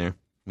right in there.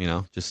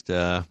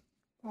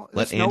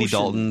 Let Andy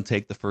Dalton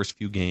take the first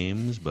few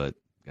games, but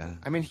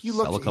he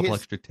sell a couple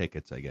extra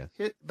tickets, I guess.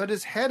 But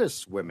his head is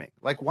swimming.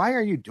 Like, why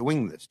are you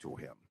doing this to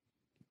him?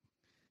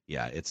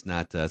 Yeah, it's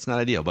not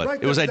ideal,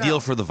 but it was ideal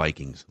for the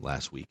Vikings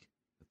last week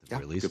at the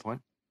very least. Good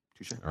point.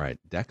 Touché. All right,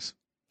 Dex.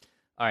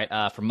 All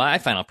right, for my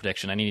final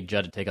prediction, I need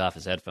Judd to take off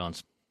his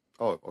headphones.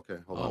 Oh, okay.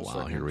 Hold on a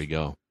second. Wow, here we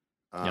go.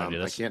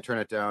 I can't turn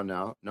it down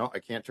now. No, I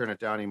can't turn it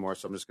down anymore,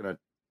 so I'm just going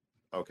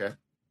to... Okay.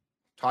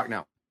 Talk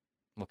now.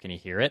 Well, can you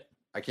hear it?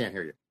 I can't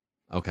hear you.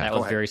 Okay. That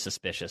was very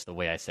suspicious, the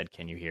way I said,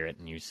 can you hear it?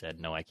 And you said,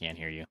 no, I can't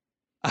hear you.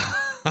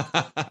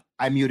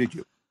 I muted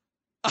you.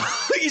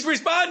 He's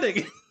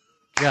responding.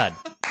 Judd.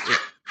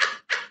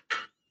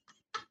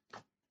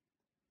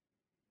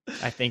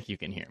 I think you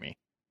can hear me.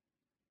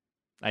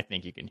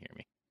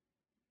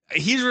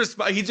 He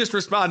just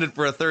responded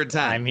for a third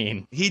time. I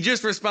mean, he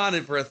just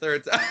responded for a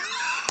third time.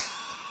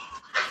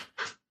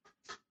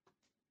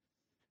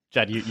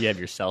 Judd, you have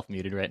yourself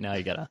muted right now.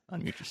 You got to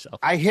unmute yourself.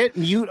 I hit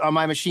mute on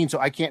my machine, so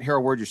I can't hear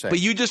a word you're saying.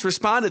 But you just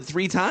responded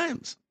 3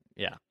 times.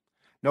 Yeah.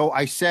 No,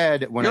 I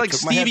said when you're I like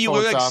took Stevie. my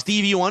We're like off,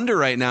 Stevie Wonder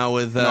right now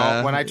with.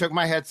 No, when I took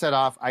my headset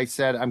off, I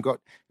said I'm going,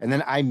 and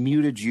then I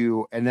muted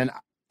you, and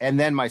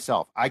then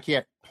myself. I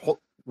can't.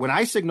 When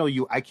I signal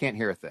you, I can't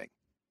hear a thing.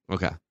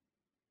 Okay.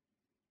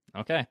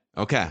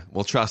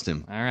 We'll trust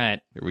him. All right.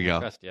 Here we go.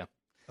 Trust you.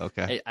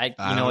 Okay.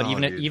 You know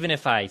what? Even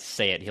if I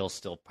say it, he'll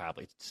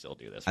probably still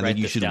do this. I think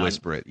you should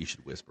whisper it.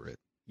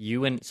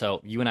 You and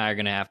I are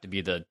going to have to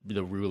be the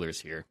rulers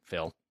here,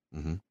 Phil.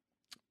 Mm-hmm.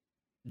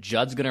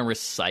 Judd's going to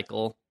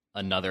recycle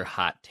another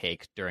hot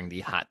take during the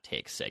hot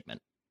take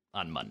segment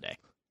on Monday.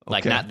 Okay.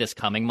 Like not this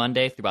coming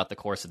Monday, throughout the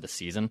course of the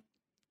season.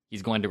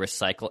 He's going to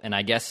recycle, and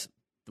I guess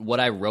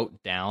what I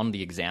wrote down,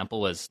 the example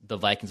was the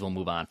Vikings will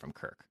move on from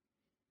Kirk.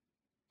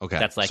 Okay.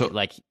 That's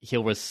like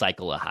he'll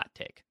recycle a hot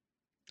take.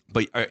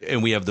 But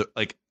and we have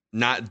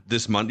not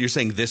this Monday. You're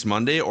saying this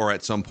Monday or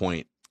at some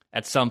point?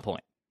 At some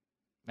point.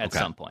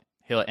 Some point.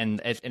 He'll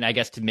and I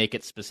guess to make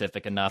it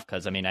specific enough,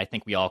 because I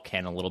think we all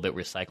can a little bit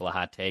recycle a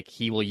hot take.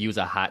 He will use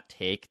a hot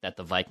take that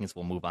the Vikings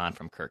will move on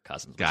from Kirk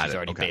Cousins, which he's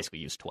already basically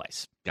used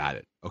twice. Got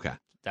it. Okay.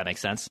 That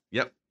makes sense?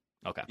 Yep.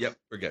 Okay. Yep.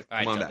 We're good. All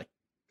right,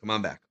 Come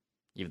on back.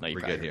 Even though we're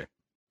good here.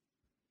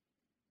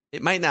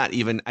 It might not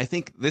even. I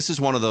think this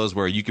is one of those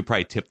where you could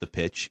probably tip the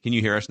pitch. Can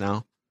you hear us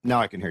now? Now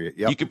I can hear you.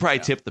 Yep. You could probably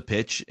tip the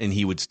pitch, and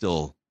he would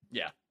still.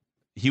 Yeah.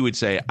 He would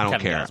say, "I don't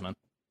Kevin care. Gassman.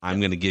 I'm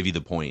going to give you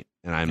the point,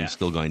 and I'm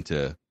still going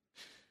to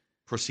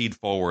proceed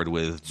forward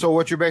with." So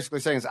what you're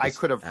basically saying is, I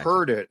could have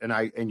heard it,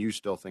 and you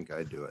still think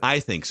I'd do it. I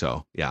think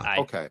so. Yeah.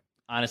 Okay.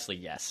 Honestly,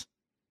 yes.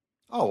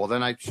 Oh well,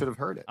 then I should have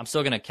heard it. I'm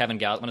still going to I'm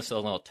going to still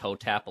a little toe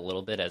tap a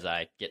little bit as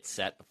I get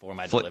set before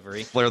my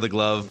delivery. Flare the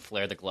glove a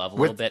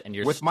little bit, and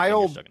you're with still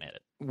going to hit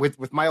it.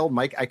 With my old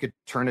mic, I could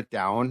turn it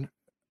down,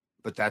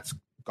 but that's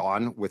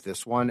gone with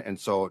this one, and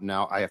so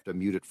now I have to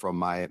mute it from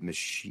my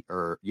machine,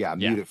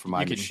 mute it from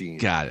my machine.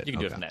 Got it. You can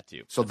do it from that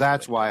too. So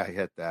that's why I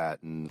hit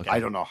that, and I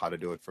don't know how to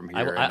do it from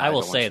here. I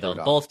will say though,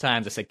 both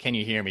times I said, "Can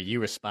you hear me?"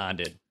 You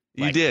responded.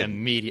 You did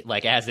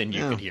immediately, as in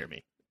you could hear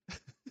me.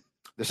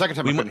 The second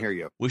time I couldn't hear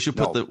you. We should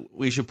put but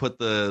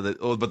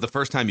the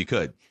first time you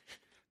could.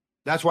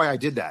 That's why I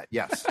did that.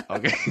 Yes.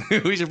 Okay.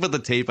 We should put the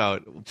tape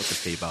out. We'll put the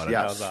tape out.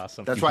 Yes. That was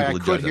awesome. That's why I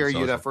could hear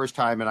you that first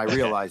time, and I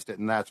realized it,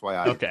 and that's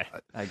why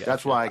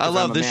that's why I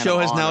love this show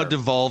has now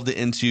devolved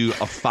into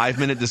a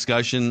 5-minute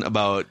discussion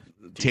about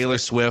Taylor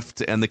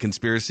Swift and the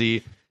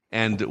conspiracy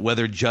and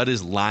whether Judd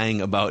is lying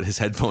about his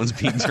headphones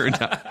being turned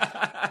on.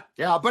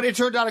 Yeah, but it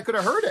turned out I could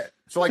have heard it.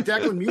 So like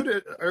Declan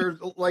muted, or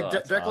like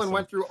Declan awesome.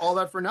 went through all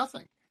that for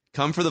nothing.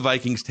 Come for the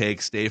Vikings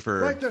take, stay for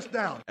Write this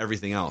down.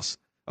 Everything else.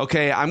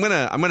 Okay, I'm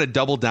gonna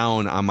double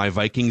down on my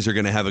Vikings are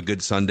gonna have a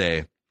good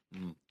Sunday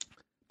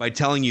by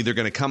telling you they're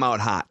gonna come out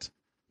hot.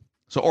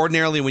 So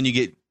ordinarily when you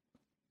get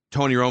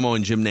Tony Romo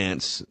and Jim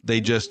Nantz, they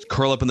just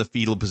curl up in the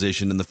fetal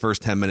position in the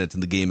first 10 minutes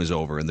and the game is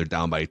over and they're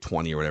down by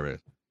 20 or whatever it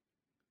is.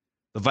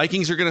 The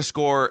Vikings are gonna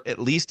score at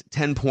least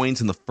 10 points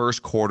in the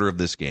first quarter of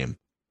this game.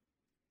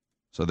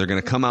 So they're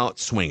going to come out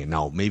swinging.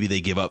 Now, maybe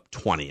they give up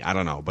 20. I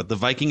don't know. But the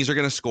Vikings are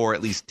going to score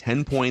at least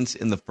 10 points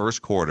in the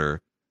first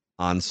quarter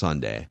on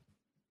Sunday.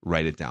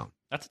 Write it down.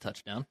 That's a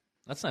touchdown.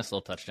 That's a nice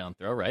little touchdown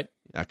throw, right?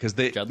 Yeah, because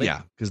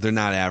they're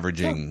not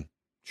averaging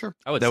Sure.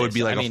 That would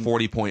be like a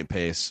 40-point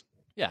pace.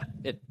 Yeah,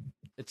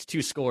 it's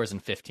 2 scores in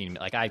 15.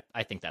 Like I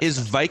think that's. Is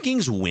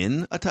Vikings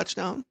win a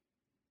touchdown?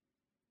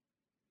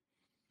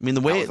 I mean,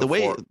 the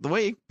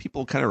way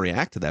people kind of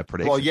react to that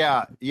prediction. Well,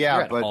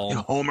 yeah, but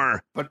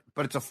Homer. But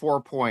it's a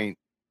 4-point.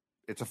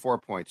 It's a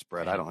 4-point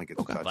spread. I don't think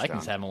it's a touchdown.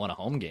 Vikings haven't won a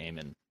home game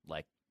in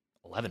like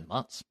 11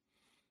 months.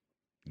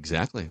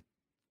 Exactly.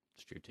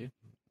 It's true too.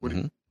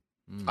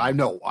 I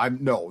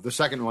know. The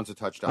second one's a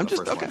touchdown. The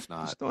first one's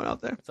not. Just throwing it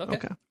out there. It's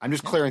okay. I'm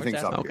just clearing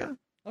things up here.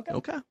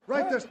 Okay.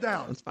 Write this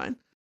down. That's fine.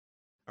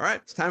 All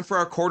right. It's time for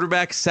our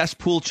quarterback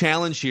cesspool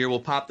challenge here. We'll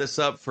pop this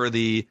up for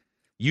the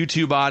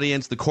YouTube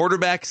audience. The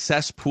quarterback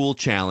cesspool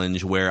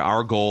challenge, where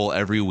our goal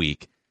every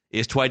week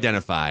is to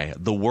identify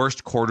the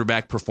worst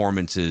quarterback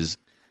performances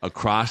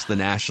across the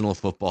National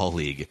Football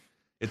League.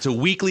 It's a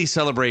weekly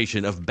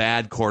celebration of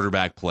bad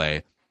quarterback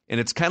play. And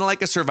it's kind of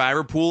like a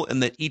survivor pool in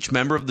that each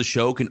member of the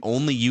show can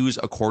only use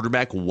a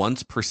quarterback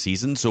once per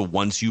season. So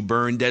once you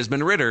burn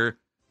Desmond Ridder,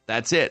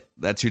 that's it.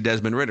 That's your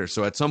Desmond Ridder.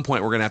 So at some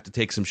point, we're going to have to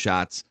take some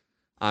shots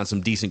on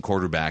some decent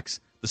quarterbacks.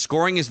 The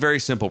scoring is very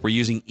simple. We're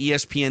using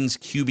ESPN's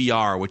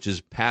QBR, which is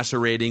passer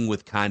rating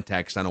with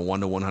context on a 1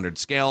 to 100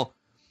 scale.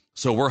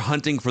 So we're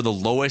hunting for the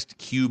lowest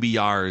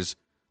QBRs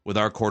with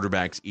our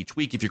quarterbacks each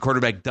week. If your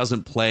quarterback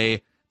doesn't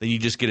play, then you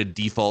just get a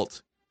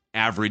default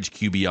average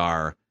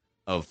QBR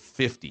of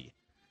 50.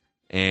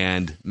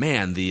 And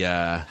man,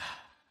 the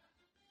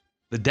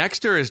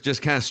Dexter is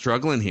just kind of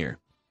struggling here.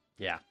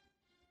 Yeah.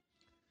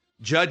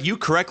 Judd, you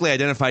correctly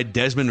identified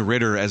Desmond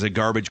Ridder as a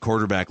garbage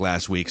quarterback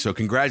last week. So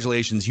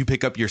congratulations. You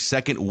pick up your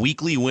second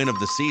weekly win of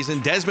the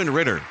season. Desmond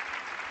Ridder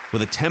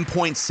with a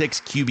 10.6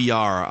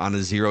 QBR on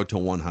a 0 to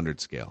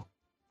 100 scale.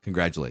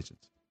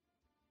 Congratulations.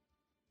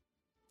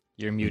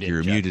 You're muted.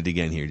 You're Judd. muted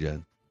again here,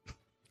 Judd.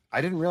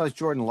 I didn't realize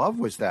Jordan Love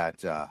was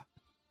that.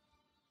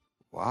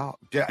 Wow.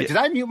 Did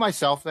I mute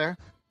myself there?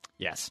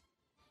 Yes.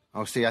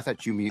 Oh, see, I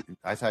thought you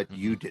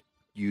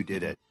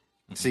did it.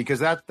 See, because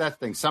that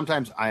thing.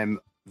 Sometimes I am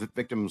the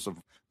victims of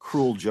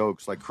cruel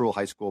jokes, like cruel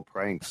high school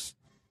pranks,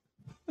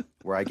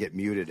 where I get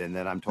muted and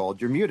then I'm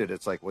told you're muted.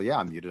 It's like, well, yeah,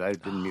 I'm muted. I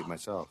didn't mute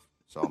myself.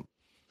 So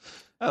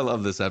I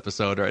love this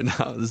episode right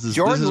now. This is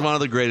one of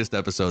the greatest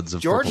episodes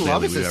of Jordan Purple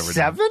Love Daily is a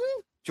 7.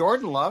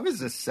 Jordan Love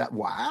is a 7.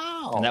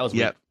 Wow. And that was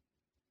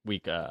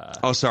week.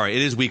 Oh, sorry.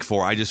 It is week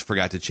 4. I just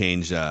forgot to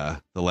change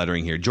the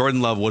lettering here. Jordan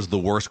Love was the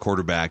worst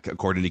quarterback,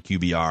 according to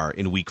QBR,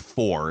 in week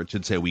 4. It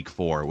should say week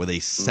 4, with a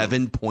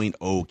 7.0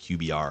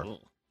 QBR.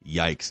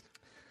 Yikes.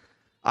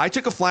 I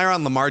took a flyer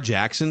on Lamar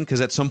Jackson because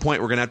at some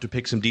point we're going to have to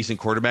pick some decent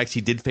quarterbacks.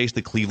 He did face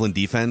the Cleveland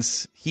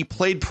defense. He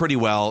played pretty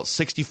well.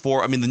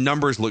 64. I mean, the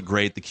numbers look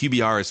great. The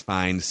QBR is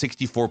fine.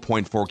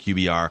 64.4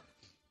 QBR.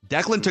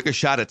 Declan took a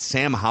shot at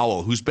Sam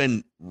Howell, who's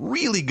been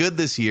really good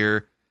this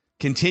year.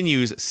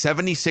 Continues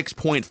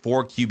 76.4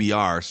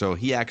 QBR, so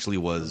he actually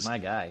was my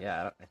guy.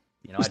 Yeah,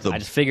 I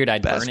just figured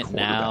I'd burn it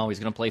now. He's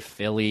going to play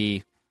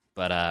Philly,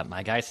 but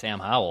my guy Sam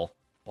Howell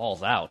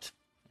balls out,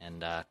 and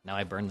now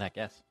I burned that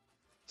guess.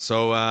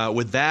 So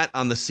with that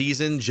on the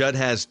season, Judd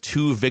has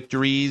 2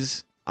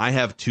 victories. I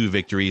have 2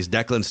 victories.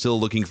 Declan's still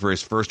looking for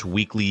his first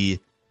weekly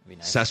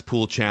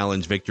cesspool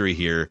challenge victory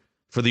here.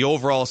 For the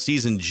overall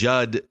season,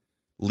 Judd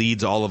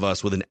leads all of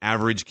us with an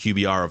average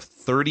QBR of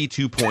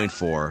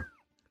 32.4.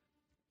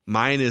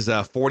 Mine is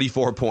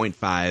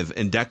 44.5,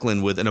 and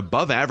Declan with an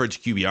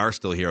above-average QBR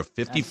still here of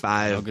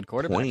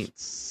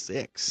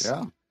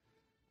 55.6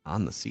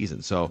 on the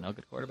season. So no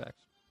good quarterbacks.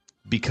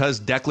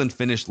 Because Declan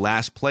finished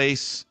last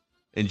place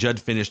and Judd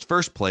finished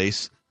first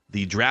place,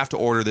 the draft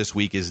order this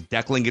week is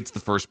Declan gets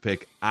the first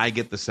pick, I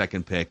get the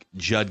second pick,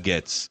 Judd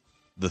gets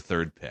the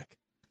third pick.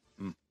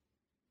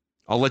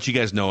 I'll let you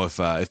guys know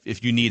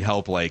if you need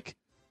help, like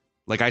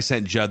I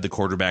sent Judd the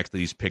quarterbacks that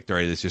he's picked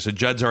already this year. So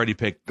Judd's already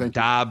picked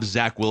Dobbs,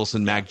 Zach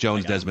Wilson, Mac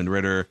Jones, Desmond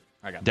Ridder.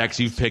 Dex,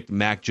 you've picked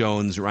Mac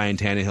Jones, Ryan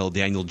Tannehill,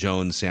 Daniel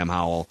Jones, Sam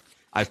Howell.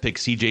 I've picked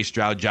C.J.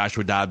 Stroud,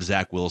 Joshua Dobbs,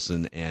 Zach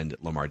Wilson, and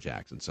Lamar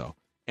Jackson. So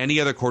any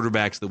other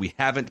quarterbacks that we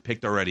haven't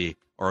picked already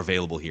are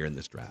available here in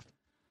this draft.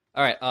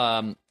 All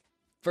right.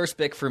 First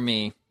pick for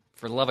me,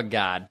 for the love of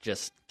God,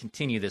 just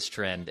continue this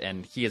trend.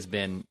 And he has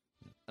been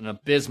an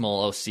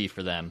abysmal OC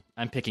for them.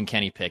 I'm picking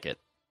Kenny Pickett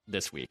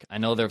this week. I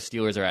know the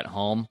Steelers are at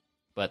home,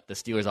 but the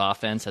Steelers'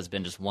 offense has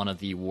been just one of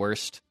the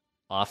worst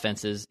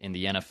offenses in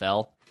the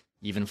NFL,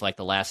 even for like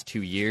the last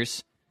 2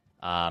 years.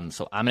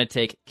 So I'm going to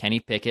take Kenny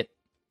Pickett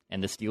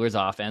and the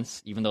Steelers'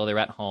 offense, even though they're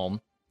at home,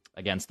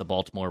 against the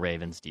Baltimore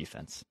Ravens'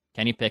 defense.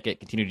 Kenny Pickett,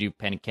 continue to do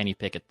Kenny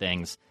Pickett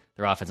things.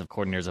 Their offensive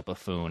coordinator is a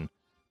buffoon.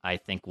 I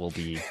think we'll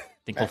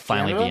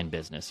finally be in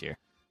business here.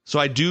 So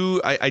I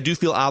do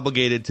feel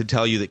obligated to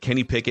tell you that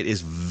Kenny Pickett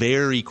is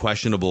very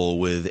questionable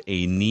with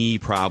a knee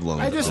problem.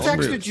 I just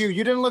texted you.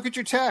 You didn't look at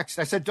your text.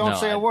 I said, don't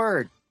say a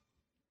word.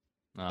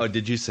 Oh,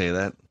 did you say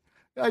that?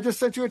 I just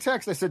sent you a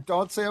text. I said,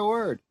 don't say a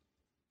word.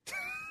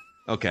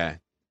 Okay.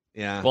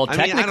 Yeah. Well,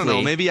 I don't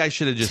know. Maybe I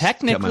should have just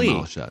kept my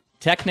mouth shut.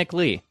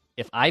 Technically,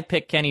 if I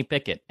pick Kenny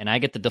Pickett and I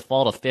get the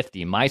default of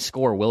 50, my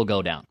score will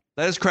go down.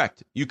 That is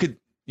correct. You could.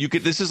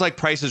 This is like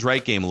Price is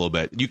Right game a little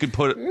bit. You could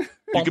put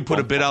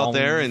a bid out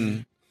there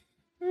and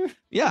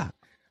Yeah.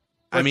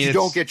 But you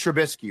don't get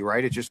Trubisky,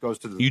 right? It just goes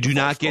to the. You do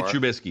not get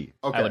Trubisky.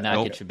 Okay. I would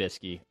not get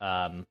Trubisky.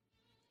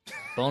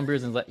 Bone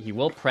bruising. He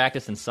will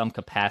practice in some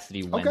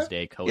capacity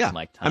Wednesday. Coach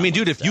Mike Tomlin. I mean,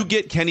 dude, if you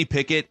get Kenny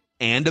Pickett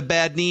and a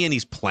bad knee and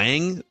he's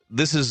playing,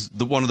 this is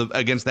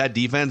against that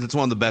defense. It's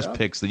one of the best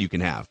picks that you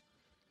can have.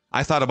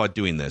 I thought about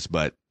doing this,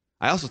 but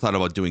I also thought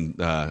about doing.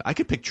 I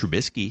could pick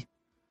Trubisky.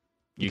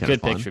 You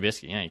could pick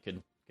Trubisky. Yeah, you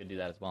could do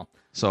that as well.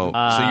 So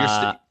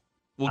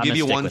we'll give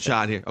you one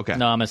shot here. Okay.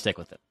 No, I'm gonna stick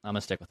with it.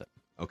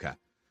 Okay.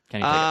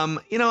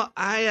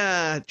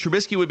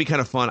 Trubisky would be kind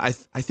of fun. I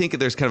think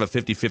there's kind of a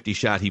 50-50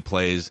 shot he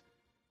plays.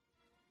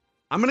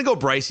 I'm going to go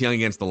Bryce Young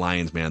against the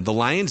Lions, man. The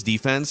Lions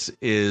defense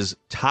is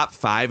top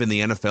 5 in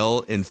the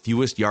NFL in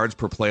fewest yards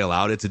per play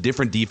allowed. It's a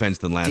different defense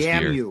than last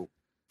year.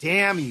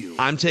 Damn you.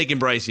 I'm taking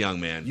Bryce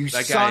Young, man.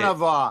 That son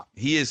of a...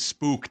 He is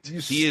spooked.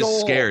 He is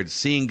scared,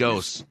 seeing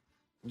ghosts.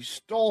 You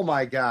stole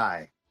my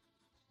guy.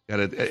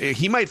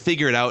 He might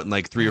figure it out in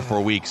like 3 or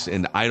 4 weeks,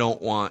 and I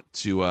don't want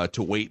to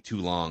wait too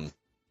long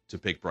to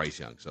pick Bryce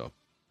Young. So, all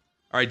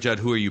right, Judd,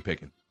 who are you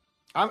picking?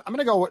 I'm going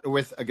to go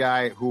with a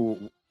guy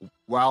who,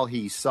 while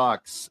he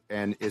sucks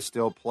and is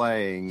still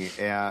playing,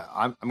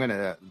 I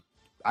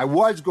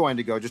was going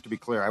to go, just to be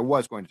clear, I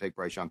was going to take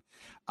Bryce Young.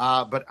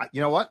 But you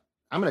know what?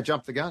 I'm going to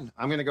jump the gun.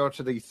 I'm going to go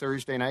to the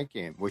Thursday night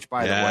game, which,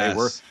 by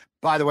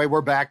the way,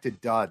 we're back to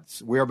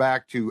duds. We're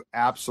back to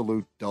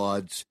absolute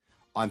duds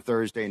on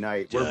Thursday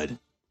night.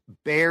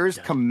 Bears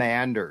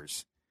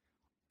Commanders.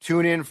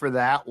 Tune in for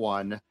that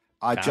one.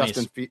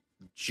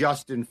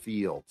 Justin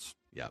Fields.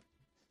 Yeah,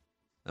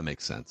 that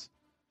makes sense.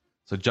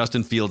 So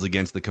Justin Fields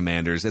against the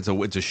Commanders. It's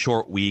a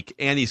short week,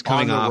 and he's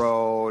coming on the off.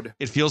 Road.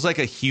 It feels like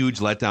a huge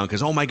letdown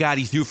because, oh my God,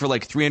 he threw for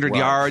like 300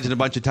 yards and a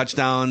bunch of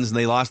touchdowns, and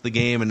they lost the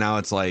game, and now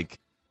it's like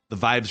the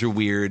vibes are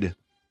weird.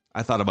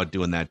 I thought about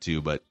doing that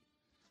too, but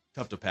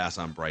tough to pass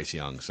on Bryce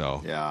Young.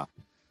 So yeah.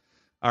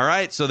 All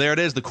right, so there it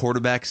is, the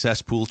quarterback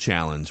cesspool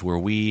challenge, where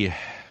we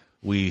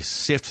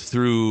sift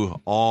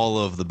through all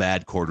of the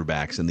bad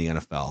quarterbacks in the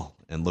NFL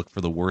and look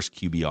for the worst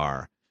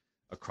QBR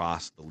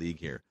across the league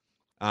here.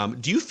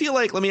 Do you feel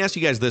like, let me ask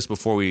you guys this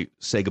before we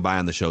say goodbye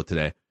on the show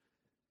today.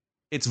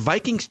 It's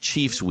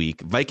Vikings-Chiefs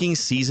week.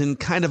 Vikings season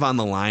kind of on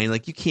the line.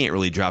 Like, you can't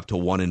really drop to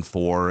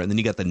 1-4, and then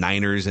you got the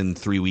Niners in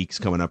 3 weeks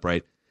coming up,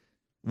 right?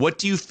 What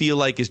do you feel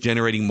like is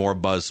generating more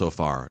buzz so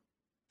far?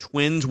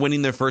 Twins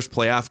winning their first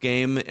playoff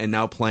game and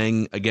now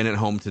playing again at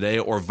home today,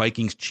 or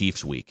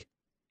Vikings-Chiefs week?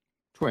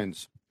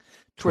 Twins,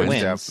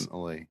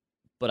 definitely.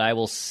 But I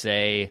will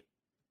say,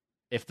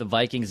 if the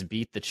Vikings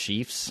beat the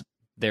Chiefs,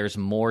 there's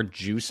more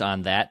juice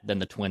on that than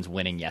the Twins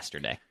winning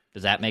yesterday.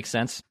 Does that make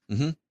sense?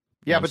 Mm-hmm.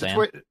 Yeah, but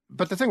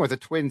the thing with the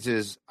Twins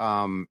is,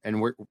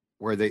 and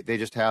where they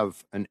just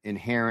have an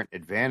inherent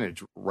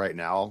advantage right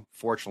now,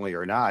 fortunately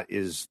or not,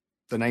 is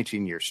the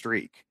 19-year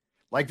streak.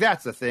 Like,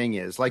 that's the thing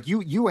is, like,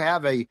 you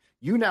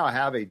now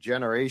have a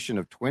generation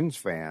of Twins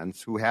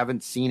fans who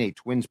haven't seen a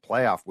Twins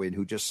playoff win,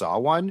 who just saw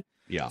one.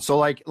 Yeah. So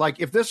like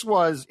if this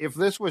was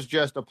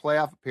just a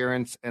playoff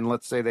appearance, and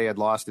let's say they had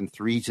lost in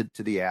 3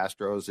 to the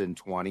Astros in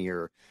 20,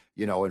 or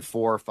in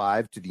 4 or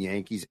 5 to the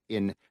Yankees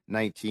in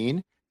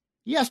 19,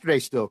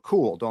 yesterday's still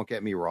cool. Don't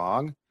get me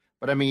wrong,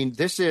 but I mean,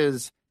 this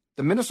is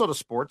the Minnesota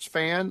sports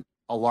fan,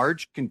 a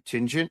large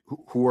contingent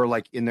who are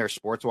like in their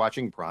sports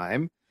watching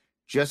prime,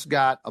 just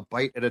got a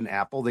bite at an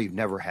apple they've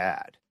never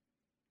had.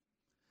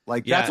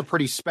 Like, that's a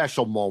pretty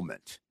special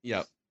moment.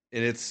 Yeah.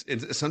 And it's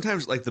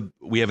sometimes like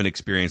we haven't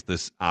experienced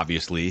this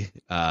obviously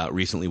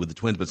recently with the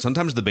Twins, but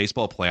sometimes the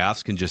baseball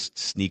playoffs can just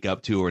sneak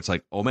up to, or it's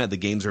like, oh man, the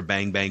games are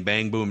bang, bang,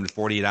 bang, boom. In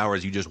 48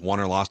 hours, you just won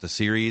or lost a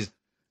series.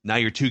 Now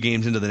you're 2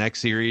 games into the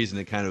next series,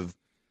 and it kind of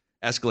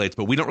escalates.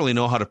 But we don't really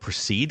know how to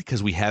proceed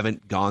because we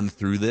haven't gone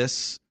through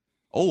this.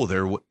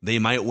 Oh, they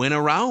might win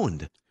a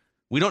round.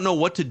 We don't know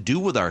what to do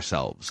with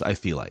ourselves, I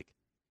feel like.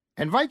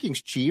 And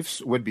Vikings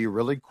Chiefs would be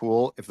really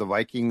cool if the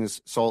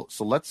Vikings. So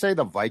let's say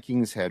the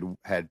Vikings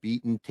had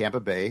beaten Tampa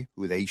Bay,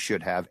 who they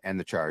should have, and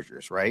the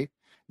Chargers. Right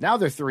now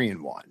they're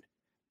 3-1,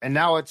 and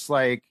now it's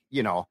like,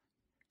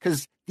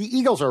 because the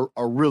Eagles are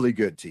a really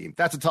good team.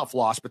 That's a tough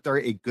loss, but they're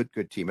a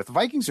good team. If the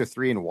Vikings are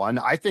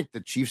 3-1, I think the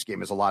Chiefs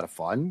game is a lot of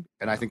fun,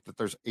 and I think that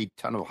there's a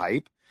ton of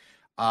hype.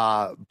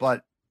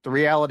 But the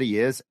reality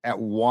is, at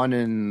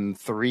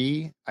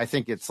 1-3, I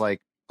think it's like,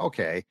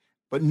 okay,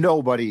 but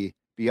nobody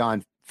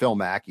beyond Phil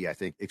Mackey, I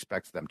think,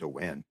 expects them to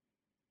win.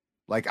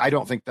 Like, I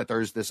don't think that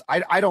there's this,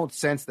 I don't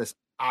sense this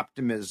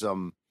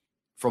optimism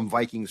from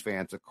Vikings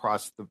fans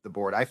across the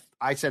board.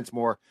 I sense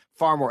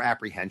far more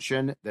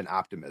apprehension than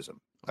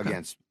optimism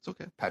against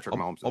Patrick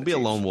Mahomes. I'll be a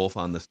lone wolf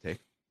on this take.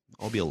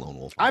 I'll be a lone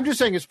wolf. I'm just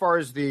saying, as far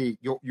as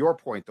your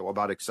point, though,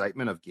 about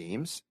excitement of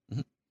games,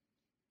 mm-hmm.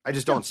 I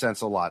just don't sense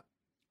a lot.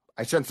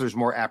 I sense there's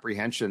more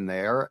apprehension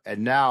there.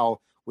 And now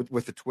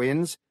with the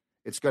Twins,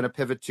 it's going to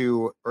pivot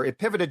to, or it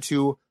pivoted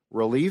to,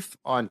 relief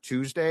on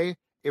Tuesday.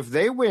 If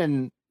they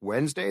win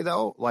Wednesday,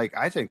 though, like,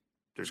 I think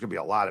there's going to be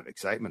a lot of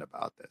excitement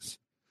about this.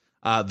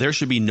 There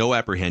should be no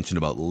apprehension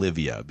about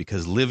Livia,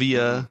 because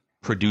Livia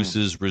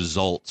produces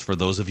results for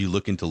those of you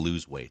looking to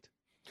lose weight.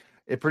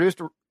 It produced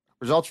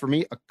results for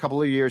me a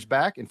couple of years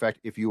back. In fact,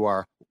 if you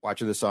are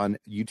watching this on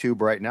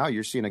YouTube right now,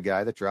 you're seeing a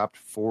guy that dropped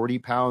 40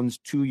 pounds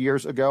 2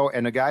 years ago,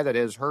 and a guy that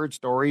has heard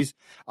stories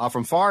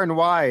from far and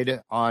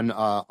wide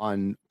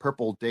on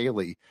Purple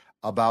Daily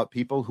about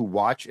people who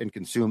watch and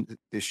consume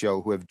this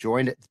show, who have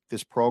joined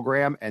this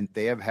program, and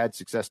they have had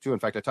success too. In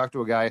fact, I talked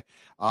to a guy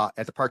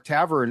at the Park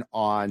Tavern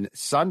on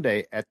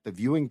Sunday at the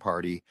viewing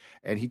party,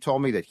 and he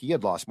told me that he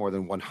had lost more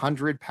than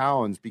 100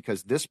 pounds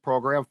because this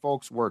program,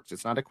 folks, works.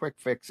 It's not a quick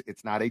fix.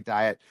 It's not a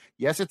diet.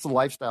 Yes, it's a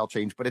lifestyle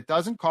change, but it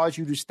doesn't cause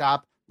you to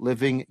stop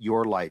living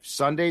your life.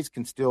 Sundays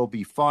can still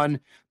be fun,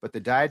 but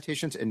the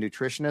dietitians and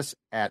nutritionists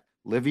at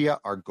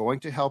Livia are going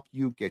to help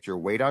you get your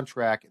weight on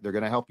track. They're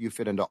going to help you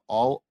fit into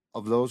all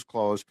of those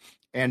clothes.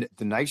 And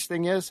the nice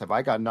thing is, have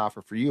I got an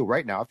offer for you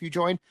right now? If you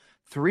join,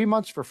 3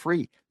 months for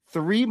free.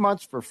 3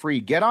 months for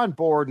free. Get on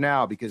board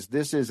now because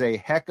this is a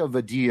heck of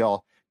a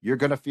deal. You're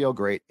going to feel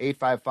great.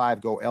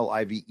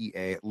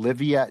 855-GO-LIVEA,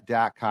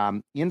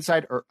 Livia.com,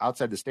 inside or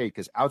outside the state,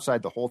 because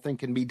outside the whole thing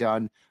can be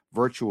done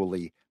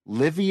virtually.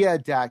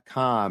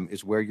 Livia.com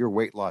is where your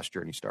weight loss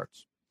journey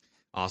starts.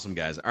 Awesome,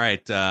 guys. All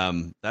right,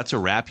 that's a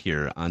wrap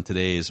here on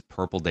today's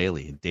Purple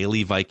Daily,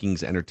 Daily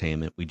Vikings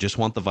Entertainment. We just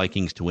want the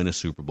Vikings to win a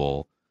Super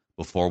Bowl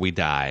before we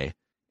die,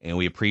 and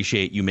we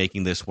appreciate you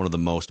making this one of the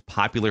most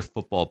popular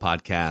football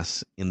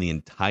podcasts in the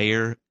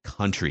entire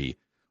country.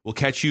 We'll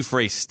catch you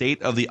for a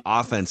State of the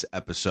Offense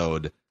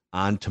episode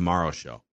on tomorrow's show.